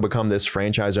you want to become this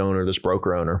franchise owner, this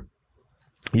broker owner.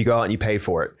 You go out and you pay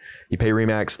for it. You pay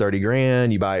Remax 30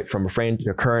 grand. You buy it from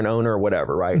a current owner or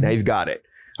whatever, right? Mm-hmm. Now you've got it.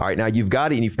 All right. Now you've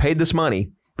got it and you've paid this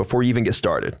money before you even get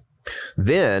started.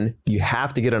 Then you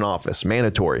have to get an office,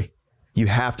 mandatory. You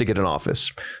have to get an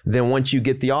office. Then once you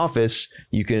get the office,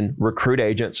 you can recruit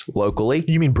agents locally.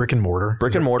 You mean brick and mortar?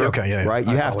 Brick and mortar. Okay. Yeah. Right.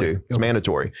 You have to. It's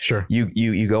mandatory. Sure.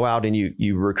 You go out and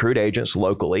you recruit agents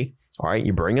locally. All right.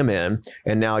 You bring them in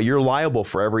and now you're liable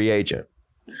for every agent.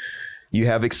 You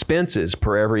have expenses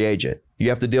per every agent. You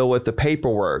have to deal with the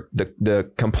paperwork, the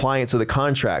compliance of the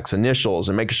contracts, initials,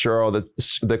 and making sure all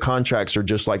the contracts are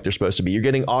just like they're supposed to be. You're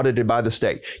getting audited by the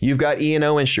state. You've got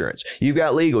E&O insurance. You've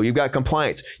got legal. You've got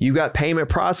compliance. You've got payment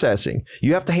processing.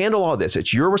 You have to handle all this.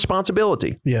 It's your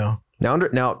responsibility. Yeah. Now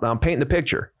I'm painting the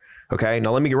picture. Okay.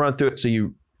 Now let me run through it so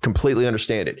you completely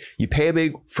understand it. You pay a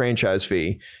big franchise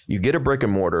fee. You get a brick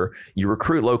and mortar. You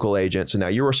recruit local agents, and now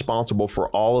you're responsible for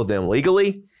all of them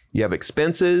legally. You have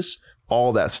expenses,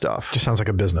 all that stuff. Just sounds like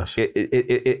a business.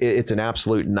 It's an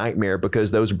absolute nightmare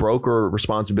because those broker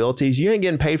responsibilities, you ain't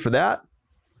getting paid for that.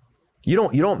 You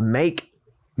don't make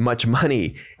much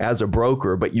money as a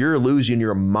broker, but you're losing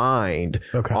your mind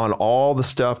on all the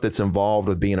stuff that's involved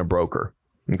with being a broker.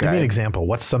 Okay? Give me an example.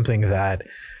 What's something that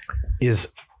is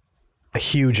a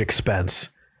huge expense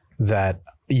that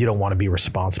you don't want to be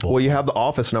responsible? Well, you have the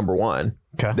office number one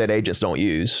that agents don't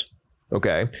use.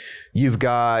 Okay. You've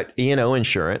got E&O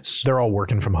insurance. They're all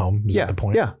working from home. Is that the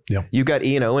point? Yeah. Yeah. You've got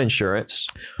E&O insurance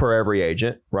per every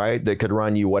agent, right? That could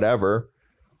run you whatever.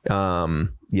 It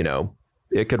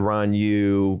could run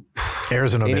you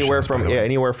Arizona anywhere from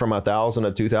anywhere from 1,000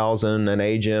 to 2,000 an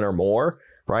agent or more,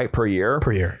 right? Per year.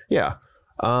 Yeah.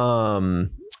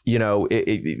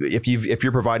 If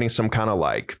you're providing some kind of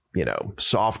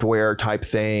software type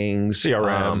things,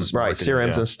 CRMs, right?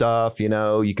 CRMs and stuff,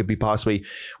 you could be possibly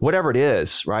whatever it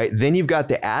is, right? Then you've got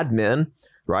the admin,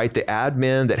 right? The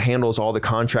admin that handles all the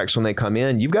contracts when they come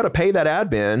in. You've got to pay that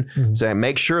admin to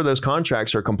make sure those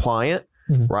contracts are compliant,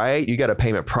 right? You got a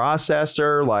payment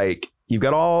processor, you've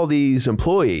got all these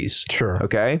employees. Sure.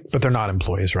 Okay. But they're not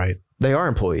employees, right? They are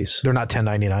employees. They're not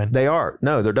 1099. They are.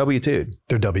 No, they're W-2'd.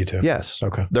 They're W-2. Yes.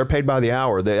 Okay. They're paid by the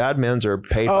hour. The admins are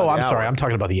paid by the hour. Oh, I'm sorry. I'm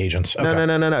talking about the agents. Okay.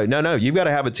 No. You've got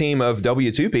to have a team of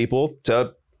W-2 people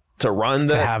to run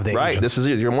the right. Agents. This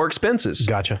is your more expenses.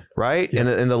 Gotcha. Right. Yeah.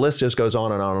 And the list just goes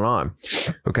on and on and on.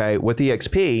 Okay. With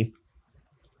EXP,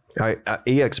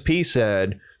 EXP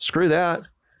said, screw that.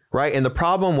 Right. And the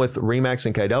problem with Remax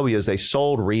and KW is they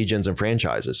sold regions and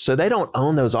franchises. So they don't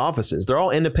own those offices. They're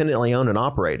all independently owned and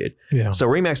operated. Yeah. So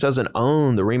Remax doesn't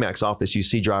own the Remax office you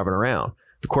see driving around.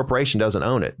 The corporation doesn't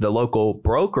own it. The local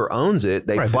broker owns it.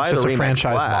 They fly the Remax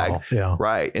franchise flag. model. Yeah.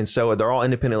 Right. And so they're all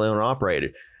independently owned and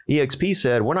operated. EXP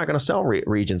said, we're not going to sell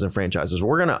regions and franchises.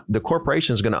 The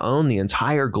corporation is going to own the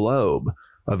entire globe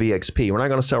of EXP. We're not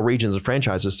going to sell regions and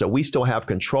franchises. So we still have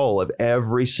control of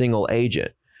every single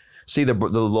agent. See, the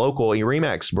local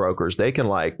Remax brokers, they can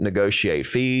like negotiate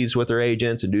fees with their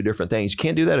agents and do different things. You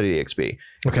can't do that at EXP.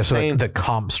 Okay, so the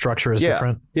comp structure is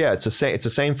different? Yeah, it's the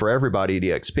same for everybody at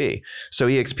EXP. So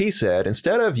EXP said,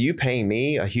 instead of you paying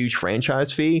me a huge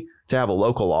franchise fee to have a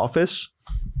local office,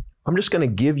 I'm just going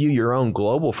to give you your own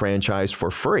global franchise for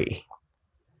free.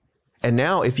 And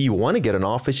now if you want to get an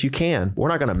office, you can. We're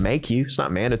not going to make you. It's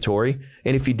not mandatory.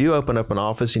 And if you do open up an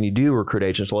office and you do recruit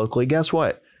agents locally, guess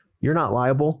what? You're not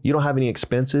liable. You don't have any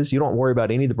expenses. You don't worry about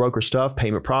any of the broker stuff,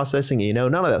 payment processing,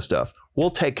 none of that stuff.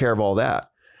 We'll take care of all that.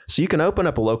 So you can open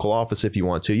up a local office if you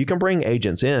want to. You can bring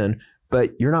agents in,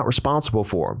 but you're not responsible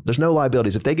for them. There's no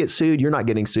liabilities. If they get sued, you're not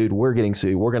getting sued. We're getting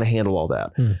sued. We're going to handle all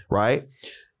that, right?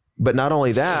 But not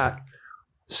only that,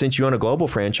 since you own a global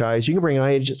franchise, you can bring in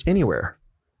agents anywhere.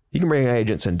 You can bring in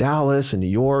agents in Dallas and New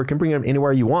York and bring them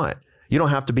anywhere you want. You don't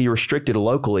have to be restricted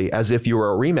locally as if you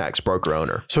were a Remax broker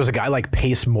owner. So is a guy like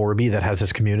Pace Morby that has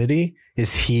this community,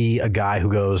 is he a guy who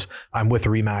goes, I'm with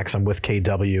Remax, I'm with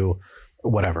KW,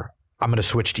 whatever. I'm going to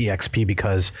switch to EXP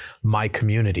because my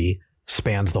community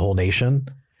spans the whole nation?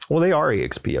 Well, they are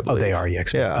EXP, I believe. Oh, they are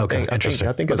EXP. Yeah. Okay, interesting.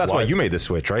 I think but that's why you made the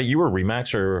switch, right? You were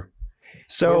Remax or...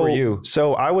 So, where were you?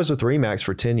 So I was with Remax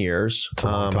for 10 years.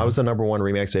 I was the number one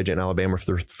Remax agent in Alabama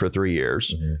for 3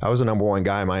 years. I was the number one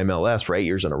guy in my MLS for 8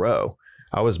 years in a row.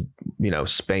 I was,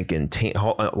 spanking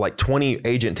like 20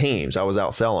 agent teams. I was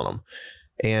out selling them.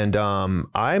 And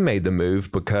I made the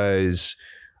move because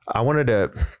I wanted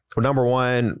to, number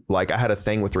one, like I had a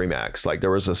thing with Remax. Like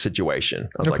there was a situation.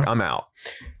 I was like, I'm out.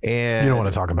 And you don't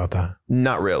want to talk about that?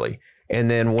 Not really.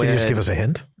 And then when... Can you just give us a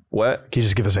hint? What? Can you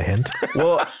just give us a hint?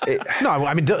 Well... no,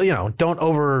 I mean, don't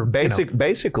over...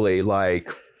 Basically,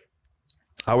 like...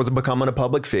 I was becoming a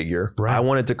public figure. Right. I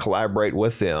wanted to collaborate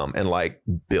with them and like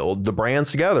build the brands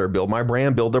together, build my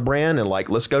brand, build their brand. And like,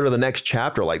 let's go to the next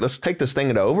chapter. Like, let's take this thing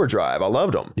into overdrive. I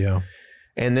loved them. Yeah.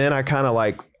 And then I kind of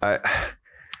like,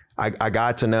 I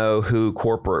got to know who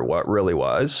corporate what really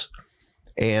was.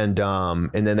 And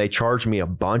then they charged me a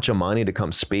bunch of money to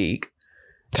come speak.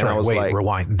 Sorry, and I was like,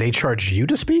 rewind. They charged you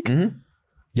to speak? Mm-hmm.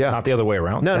 Yeah. Not the other way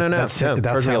around. No.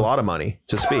 Charged me a lot of money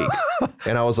to speak.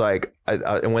 And I was like,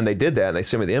 and when they did that and they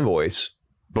sent me the invoice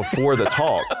before the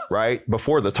talk, right?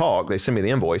 Before the talk, they sent me the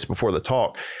invoice before the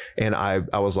talk. And I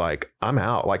was like, I'm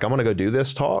out. Like, I'm going to go do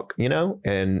this talk, and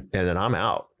then I'm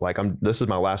out. Like, this is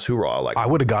my last hoorah. Like, I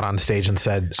would have got on stage and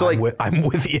said, so I'm with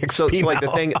EXP so like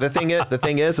the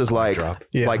thing is like,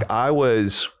 like I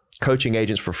was coaching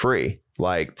agents for free.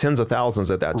 Like tens of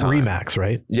thousands at that time. Remax,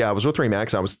 right? Yeah, I was with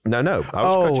Remax. I was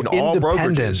coaching all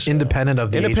brokerages.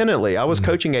 Independently. I was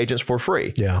coaching agents for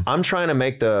free. Yeah. I'm trying to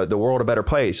make the world a better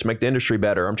place, make the industry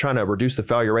better. I'm trying to reduce the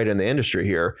failure rate in the industry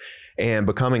here and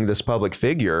becoming this public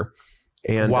figure.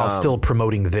 And while still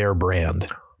promoting their brand.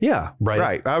 Yeah.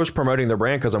 Right. I was promoting their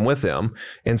brand because I'm with them.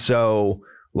 And so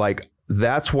like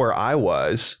that's where I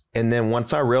was. And then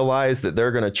once I realized that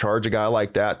they're going to charge a guy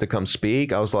like that to come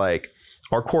speak, I was like,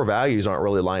 our core values aren't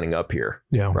really lining up here.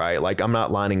 Yeah. Right. Like I'm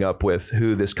not lining up with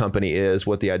who this company is,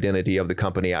 what the identity of the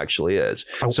company actually is.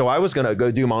 So I was going to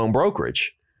go do my own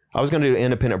brokerage. I was going to do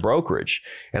independent brokerage.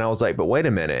 And I was like, but wait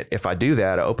a minute. If I do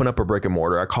that, I open up a brick and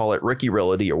mortar, I call it Ricky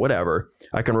Realty or whatever.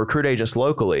 I can recruit agents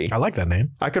locally. I like that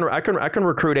name. I can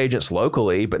recruit agents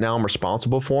locally, but now I'm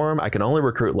responsible for them. I can only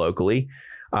recruit locally.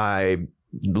 I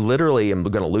literally am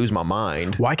going to lose my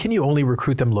mind. Why can you only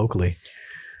recruit them locally?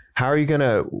 How are you going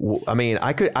to, I mean,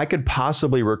 I could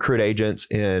possibly recruit agents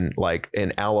in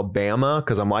Alabama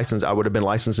because I'm licensed. I would have been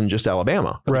licensed in just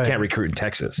Alabama. But you can't recruit in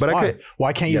Texas. But why?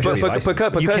 Why can't you just,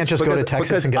 you can't just go to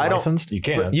Texas and get licensed? You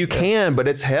can. You can, but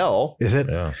it's hell. Is it?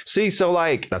 Yeah. See, so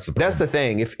like, that's the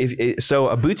thing. So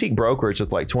a boutique brokerage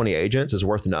with like 20 agents is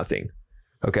worth nothing.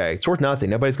 Okay, it's worth nothing.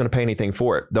 Nobody's going to pay anything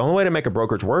for it. The only way to make a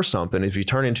brokerage worth something is if you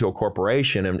turn into a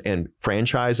corporation and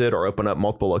franchise it or open up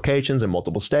multiple locations in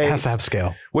multiple states. It has to have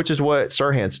scale. Which is what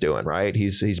Sirhan's doing, right?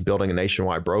 He's building a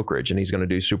nationwide brokerage and he's going to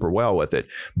do super well with it.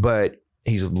 But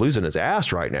he's losing his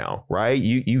ass right now, right?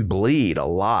 You bleed a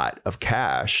lot of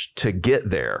cash to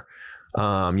get there.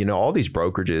 All these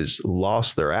brokerages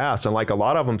lost their ass, and like a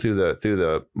lot of them through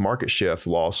the market shift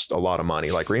lost a lot of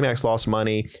money. Like Remax lost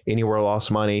money, Anywhere lost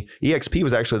money. EXP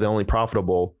was actually the only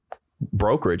profitable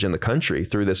brokerage in the country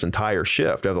through this entire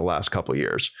shift over the last couple of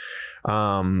years.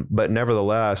 But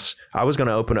nevertheless, I was going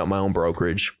to open up my own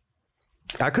brokerage.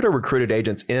 I could have recruited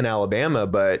agents in Alabama,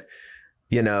 but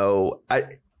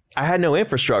I had no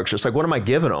infrastructure. It's like, what am I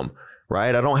giving them?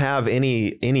 Right? I don't have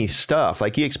any stuff.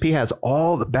 Like EXP has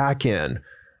all the back end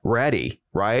ready,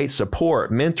 right?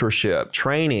 Support, mentorship,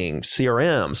 training,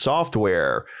 CRM,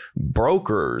 software,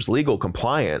 brokers, legal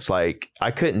compliance. Like I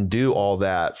couldn't do all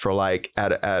that for like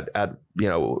there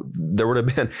would have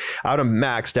been, I would have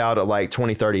maxed out at like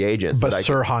 20, 30 agents. But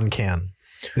Sirhan can.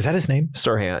 Is that his name?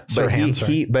 Sirhan.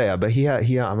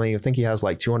 I think he has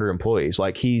like 200 employees.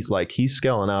 Like he's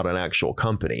scaling out an actual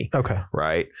company. Okay.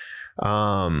 Right.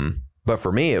 But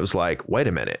for me, it was like, wait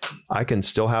a minute, I can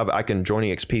join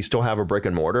EXP, still have a brick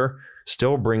and mortar,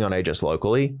 still bring on agents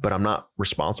locally, but I'm not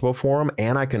responsible for them.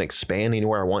 And I can expand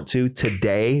anywhere I want to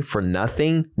today for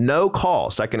nothing, no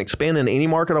cost. I can expand in any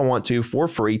market I want to for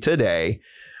free today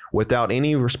without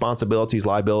any responsibilities,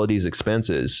 liabilities,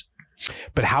 expenses.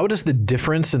 But how does the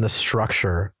difference in the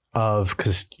structure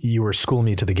because you were schooling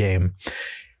me to the game,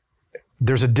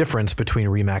 there's a difference between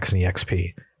RE/MAX and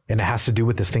EXP, and it has to do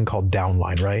with this thing called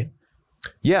downline, right?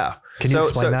 Yeah. Can you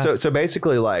explain that? So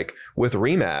basically, like with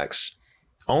RE/MAX,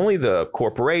 only the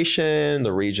corporation,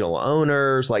 the regional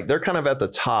owners, like they're kind of at the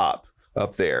top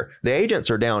up there. The agents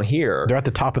are down here. They're at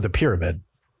the top of the pyramid,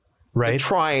 right? The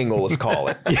triangle, let's call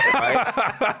it.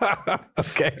 Right?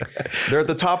 Okay. They're at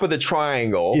the top of the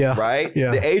triangle, right?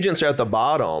 Yeah. The agents are at the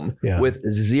bottom with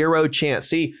zero chance.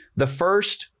 See, the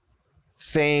first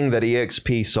thing that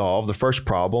EXP solved, the first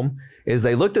problem, is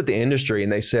they looked at the industry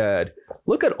and they said,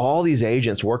 look at all these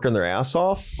agents working their ass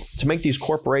off to make these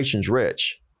corporations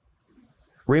rich.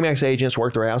 RE/MAX agents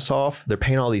work their ass off. They're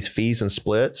paying all these fees and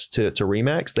splits to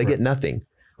RE/MAX. They get nothing,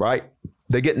 right?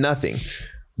 They get nothing.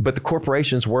 But the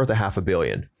corporation's worth $500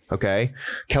 million, okay?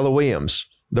 Keller Williams,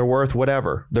 they're worth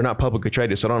whatever. They're not publicly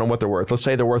traded, so I don't know what they're worth. Let's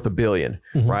say they're worth $1 billion,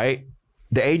 right?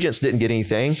 The agents didn't get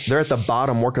anything. They're at the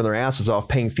bottom working their asses off,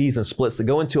 paying fees and splits that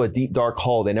go into a deep, dark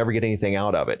hole. They never get anything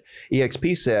out of it.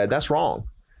 EXP said, that's wrong.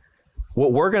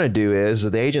 What we're going to do is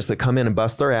the agents that come in and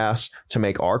bust their ass to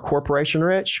make our corporation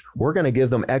rich, we're going to give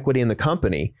them equity in the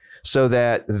company so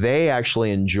that they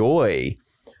actually enjoy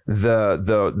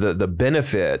the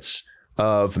benefits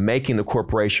of making the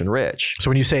corporation rich. So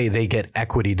when you say they get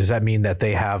equity, does that mean that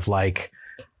they have like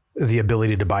the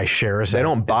ability to buy shares? They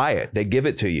don't buy it. They give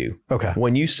it to you. Okay.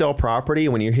 When you sell property,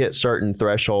 when you hit certain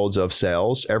thresholds of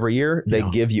sales every year, they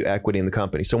give you equity in the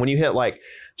company. So when you hit like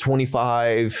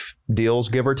 25 deals,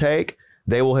 give or take,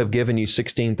 they will have given you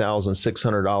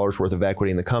 $16,600 worth of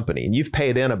equity in the company. And you've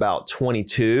paid in about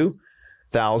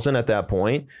 $22,000 at that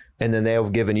point. And then they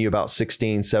have given you about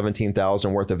 $16,000,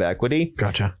 $17,000 worth of equity.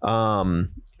 Gotcha.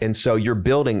 And so you're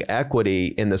building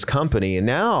equity in this company, and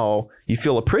now you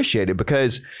feel appreciated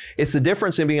because it's the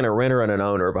difference in being a renter and an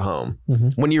owner of a home.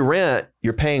 When you rent,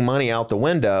 you're paying money out the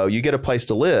window. You get a place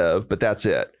to live, but that's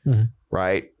it,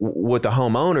 right? With the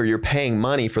homeowner, you're paying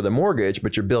money for the mortgage,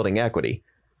 but you're building equity.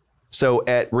 So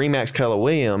at RE/MAX Keller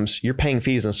Williams, you're paying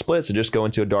fees and splits to just go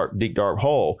into a deep, dark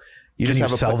hole. Can you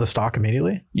sell the stock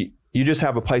immediately? You just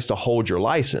have a place to hold your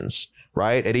license,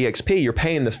 right? At EXP, you're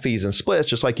paying the fees and splits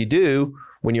just like you do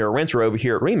when you're a renter over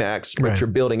here at RE/MAX, but you're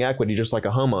building equity just like a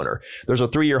homeowner. There's a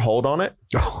 3-year hold on it.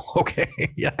 Oh, okay.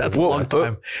 Yeah, that's a long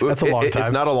time. That's a long time.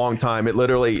 It's not a long time. It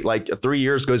literally, like 3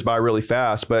 years goes by really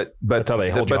fast, but that's how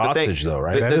they hold you hostage though,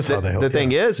 right? That is how they hold. The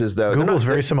thing is though, Google's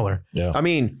very similar. Yeah. I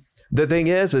mean, the thing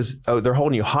is they're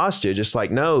holding you hostage. It's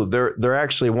like, no, they're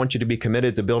actually want you to be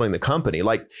committed to building the company.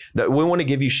 Like that, we want to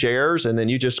give you shares and then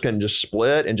you just can just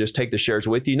split and just take the shares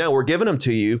with you. No, we're giving them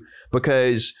to you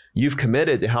because you've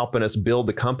committed to helping us build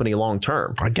the company long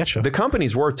term. I get you. The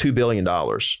company's worth $2 billion,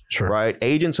 sure, right?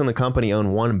 Agents in the company own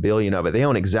 $1 billion of it. They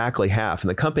own exactly half, and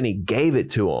the company gave it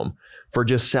to them for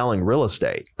just selling real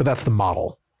estate. But that's the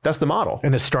model. That's the model.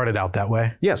 And it started out that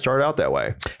way? Yeah, it started out that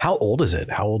way. How old is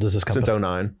it? How old is this company? Since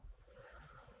 2009.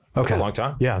 Okay. That's a long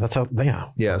time. Yeah, that's how.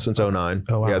 Yeah, since 2009.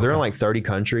 Oh, wow, yeah, they're in like 30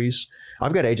 countries.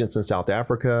 I've got agents in South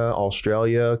Africa,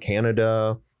 Australia,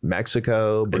 Canada,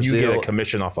 Mexico, Brazil. And you get a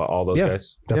commission off of all those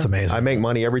guys? That's amazing. I make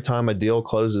money every time a deal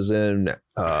closes in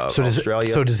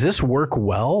Australia. So does this work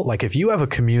well? Like if you have a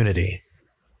community,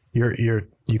 you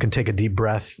can take a deep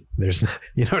breath. There's,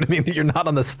 you know what I mean? You're not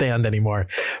on the stand anymore.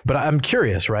 But I'm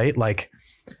curious, right? Like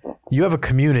you have a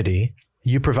community,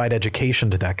 you provide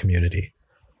education to that community.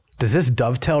 Does this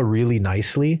dovetail really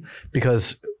nicely?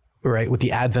 Because, right, with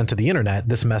the advent of the internet,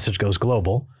 this message goes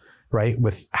global, right?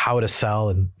 With how to sell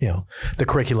and, you know, the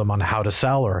curriculum on how to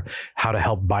sell or how to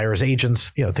help buyers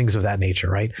agents, you know, things of that nature,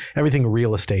 right? Everything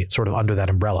real estate sort of under that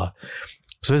umbrella.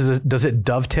 So does it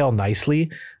dovetail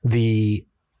nicely the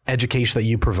education that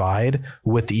you provide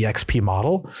with the EXP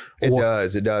model?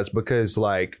 It does because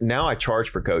like now I charge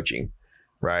for coaching,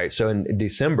 right? So in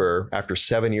December, after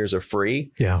 7 years of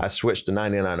free, I switched to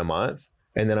 $99 a month,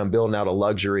 and then I'm building out a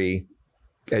luxury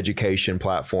education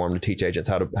platform to teach agents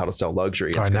how to sell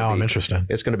luxury. All right, now I'm interested.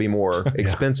 It's going to be more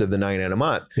expensive than $99 a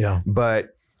month. Yeah.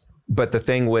 But the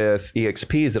thing with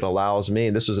EXP is it allows me,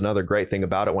 and this was another great thing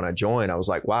about it when I joined, I was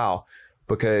like, wow,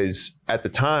 because at the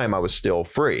time I was still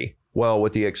free. Well,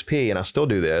 with EXP, and I still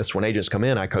do this, when agents come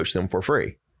in, I coach them for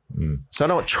free. So I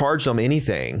don't charge them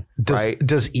anything, right?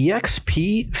 Does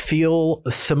EXP feel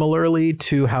similarly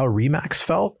to how Remax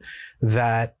felt,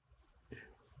 that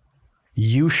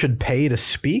you should pay to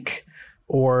speak?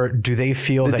 Or do they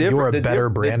feel that you're a better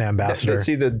brand ambassador?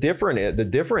 The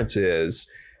difference is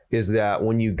that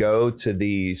when you go to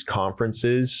these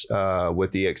conferences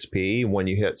with EXP, when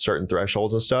you hit certain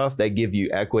thresholds and stuff, they give you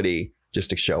equity just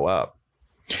to show up.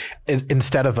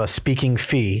 Instead of a speaking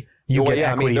fee, you get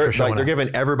equity for showing up. They're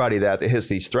giving everybody that hits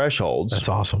these thresholds. That's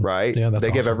awesome, right? Yeah,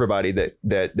 they give everybody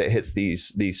that hits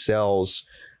these sales,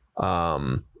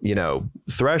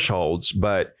 thresholds.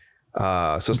 But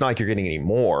so it's not like you're getting any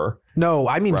more. No,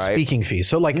 I mean speaking fees.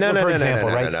 So like, for example,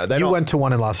 right? You went to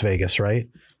one in Las Vegas, right?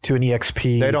 To an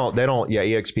EXP. They don't. Yeah,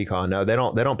 EXP con. No, they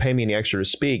don't pay me any extra to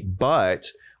speak. But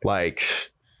like,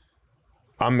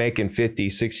 I'm making 50,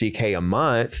 60K a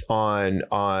month on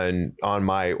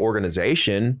my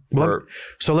organization.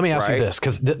 So let me ask you this,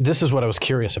 because this is what I was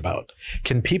curious about.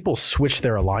 Can people switch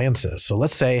their alliances? So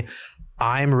let's say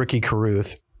I'm Ricky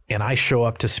Carruth and I show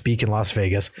up to speak in Las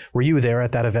Vegas. Were you there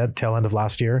at that event tail end of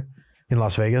last year in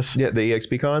Las Vegas? Yeah, the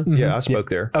EXP con? Mm-hmm. Yeah, I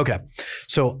spoke there. Okay.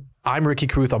 So I'm Ricky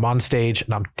Carruth. I'm on stage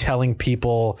and I'm telling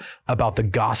people about the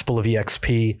gospel of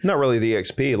EXP. Not really the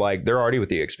EXP. Like, they're already with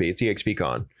the EXP. It's EXP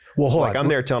con. Well, hold on. I'm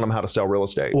there telling them how to sell real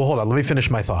estate. Well, hold on. Let me finish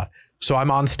my thought. So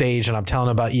I'm on stage and I'm telling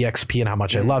them about EXP and how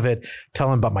much I love it,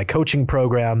 telling them about my coaching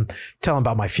program, telling them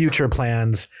about my future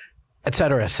plans, et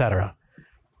cetera, et cetera.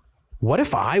 What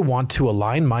if I want to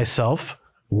align myself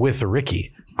with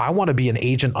Ricky? I want to be an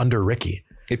agent under Ricky.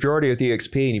 If you're already at the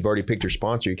EXP and you've already picked your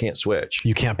sponsor, you can't switch.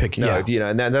 You can't pick. No,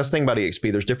 and that's the thing about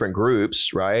EXP. There's different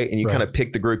groups, right? And you kind of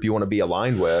pick the group you want to be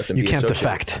aligned with. And you can't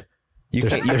defect.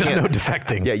 There's no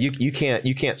defecting. Yeah,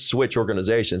 you can't switch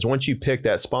organizations. Once you pick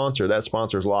that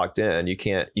sponsor's locked in. You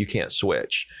can't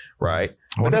switch, right?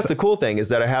 But that's the cool thing is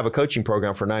that I have a coaching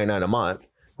program for $99 a month,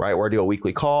 right? Where I do a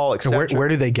weekly call, etc. Where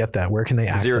do they get that? Where can they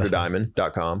access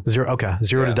ZeroToDiamond.com.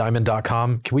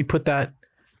 ZeroToDiamond.com. Can we put that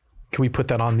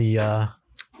on the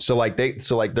So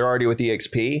they're already with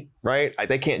EXP, right?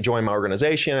 They can't join my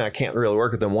organization. I can't really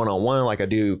work with them one-on-one like I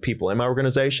do people in my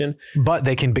organization. But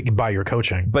they can buy your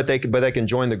coaching. But they can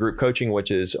join the group coaching,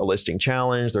 which is a listing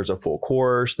challenge. There's a full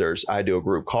course. I do a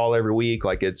group call every week.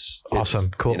 Like it's awesome.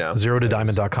 Cool.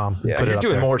 ZeroToDiamond.com. Yeah, you're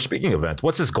doing more speaking events.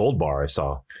 What's this Gold Bar I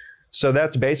saw? So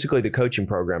that's basically the coaching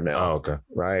program now. Oh, okay.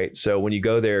 Right. So when you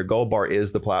go there, Gold Bar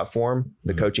is the platform,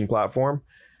 the coaching platform.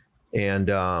 And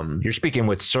you're speaking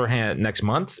with Sirhan next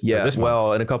month? Yeah,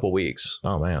 in a couple of weeks.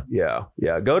 Oh man. Yeah.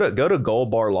 Go to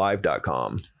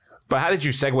goldbarlive.com. But how did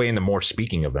you segue into more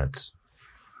speaking events?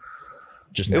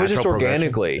 It was just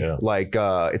organically. Yeah. Like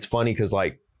it's funny because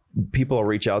like people will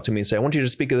reach out to me and say, I want you to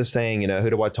speak of this thing, who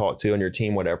do I talk to on your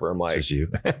team, whatever. I'm like, it's you.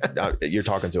 You're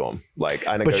talking to them. Like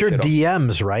I But your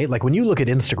DMs, right? Like when you look at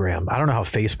Instagram, I don't know how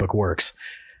Facebook works.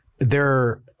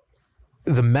 The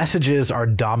messages are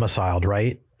domiciled,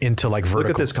 right? Into like vertical. Look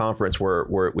at this conference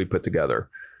where we put together.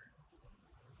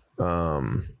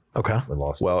 Okay.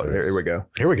 Here we go.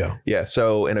 Here we go. Yeah.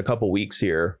 So in a couple weeks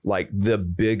here, like the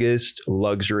biggest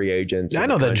luxury agents. I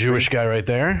know that Jewish guy right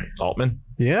there. Altman.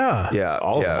 Yeah. Yeah.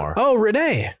 All of them are. Oh,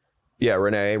 Renee. Yeah.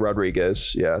 Renee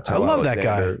Rodriguez. Yeah. Tyler I love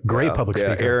Alexander. That guy. Great public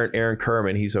speaker. Aaron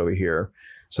Kerman. He's over here.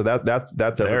 So that's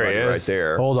everybody right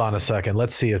there. Hold on a second.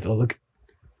 Let's see if look.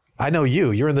 I know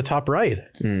you. You're in the top right.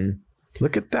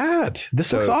 Look at that.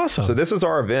 This looks awesome. So this is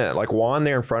our event. Like Juan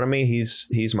there in front of me,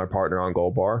 he's my partner on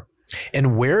Gold Bar.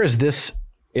 And where is this?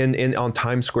 On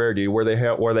Times Square, dude, where they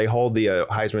hold the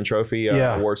Heisman Trophy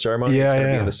award ceremony. It's going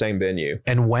to be in the same venue.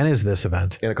 And when is this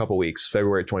event? In a couple of weeks,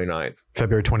 February 29th.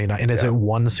 February 29th. And is it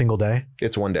one single day?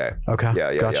 It's one day. Okay.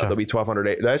 Yeah. Gotcha. There'll be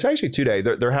 1,200. That's actually 2 days.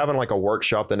 They're having like a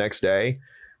workshop the next day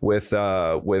with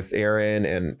Aaron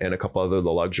and a couple other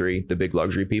the big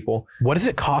luxury people. What does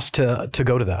it cost to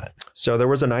go to that? So there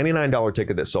was a $99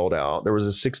 ticket that sold out. There was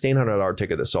a $1,600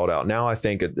 ticket that sold out. Now I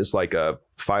think it's like a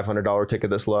 $500 ticket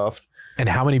that's left. And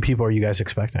how many people are you guys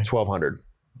expecting? 1,200.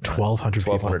 1,200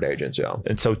 1,200 agents, yeah.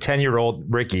 And so 10-year-old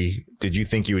Ricky, did you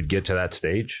think you would get to that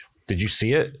stage? Did you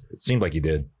see it? It seemed like you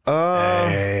did.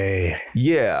 Yeah.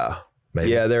 Maybe.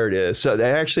 Yeah, there it is. So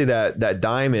actually that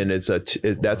diamond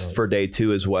that's for day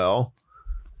 2 as well.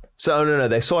 So no,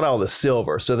 they sold out the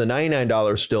silver. So the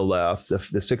 $99 still left, the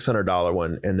 $600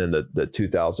 one, and then the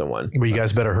 2000 one. Well, you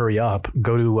guys better hurry up.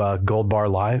 Go to Gold Bar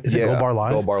Live. Is it Gold Bar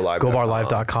Live?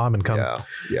 Goldbarlive.com and come.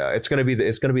 Yeah. It's gonna be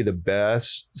the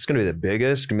best. It's gonna be the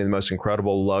biggest. It's gonna be the most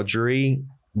incredible luxury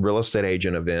real estate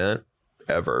agent event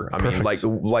ever. I mean, like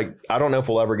I don't know if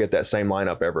we'll ever get that same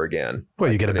lineup ever again.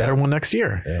 Well, you get a better one next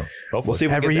year. Yeah, hopefully. We'll see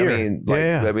if every year.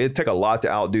 I mean, it took a lot to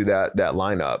outdo that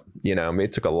lineup. You know, I mean,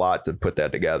 it took a lot to put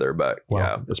that together, but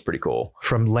yeah, it's pretty cool.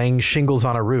 From laying shingles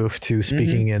on a roof to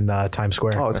speaking in Times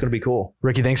Square. Oh, it's gonna be cool.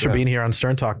 Ricky, thanks for being here on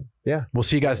Stern Talk. Yeah, we'll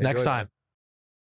see you guys next time.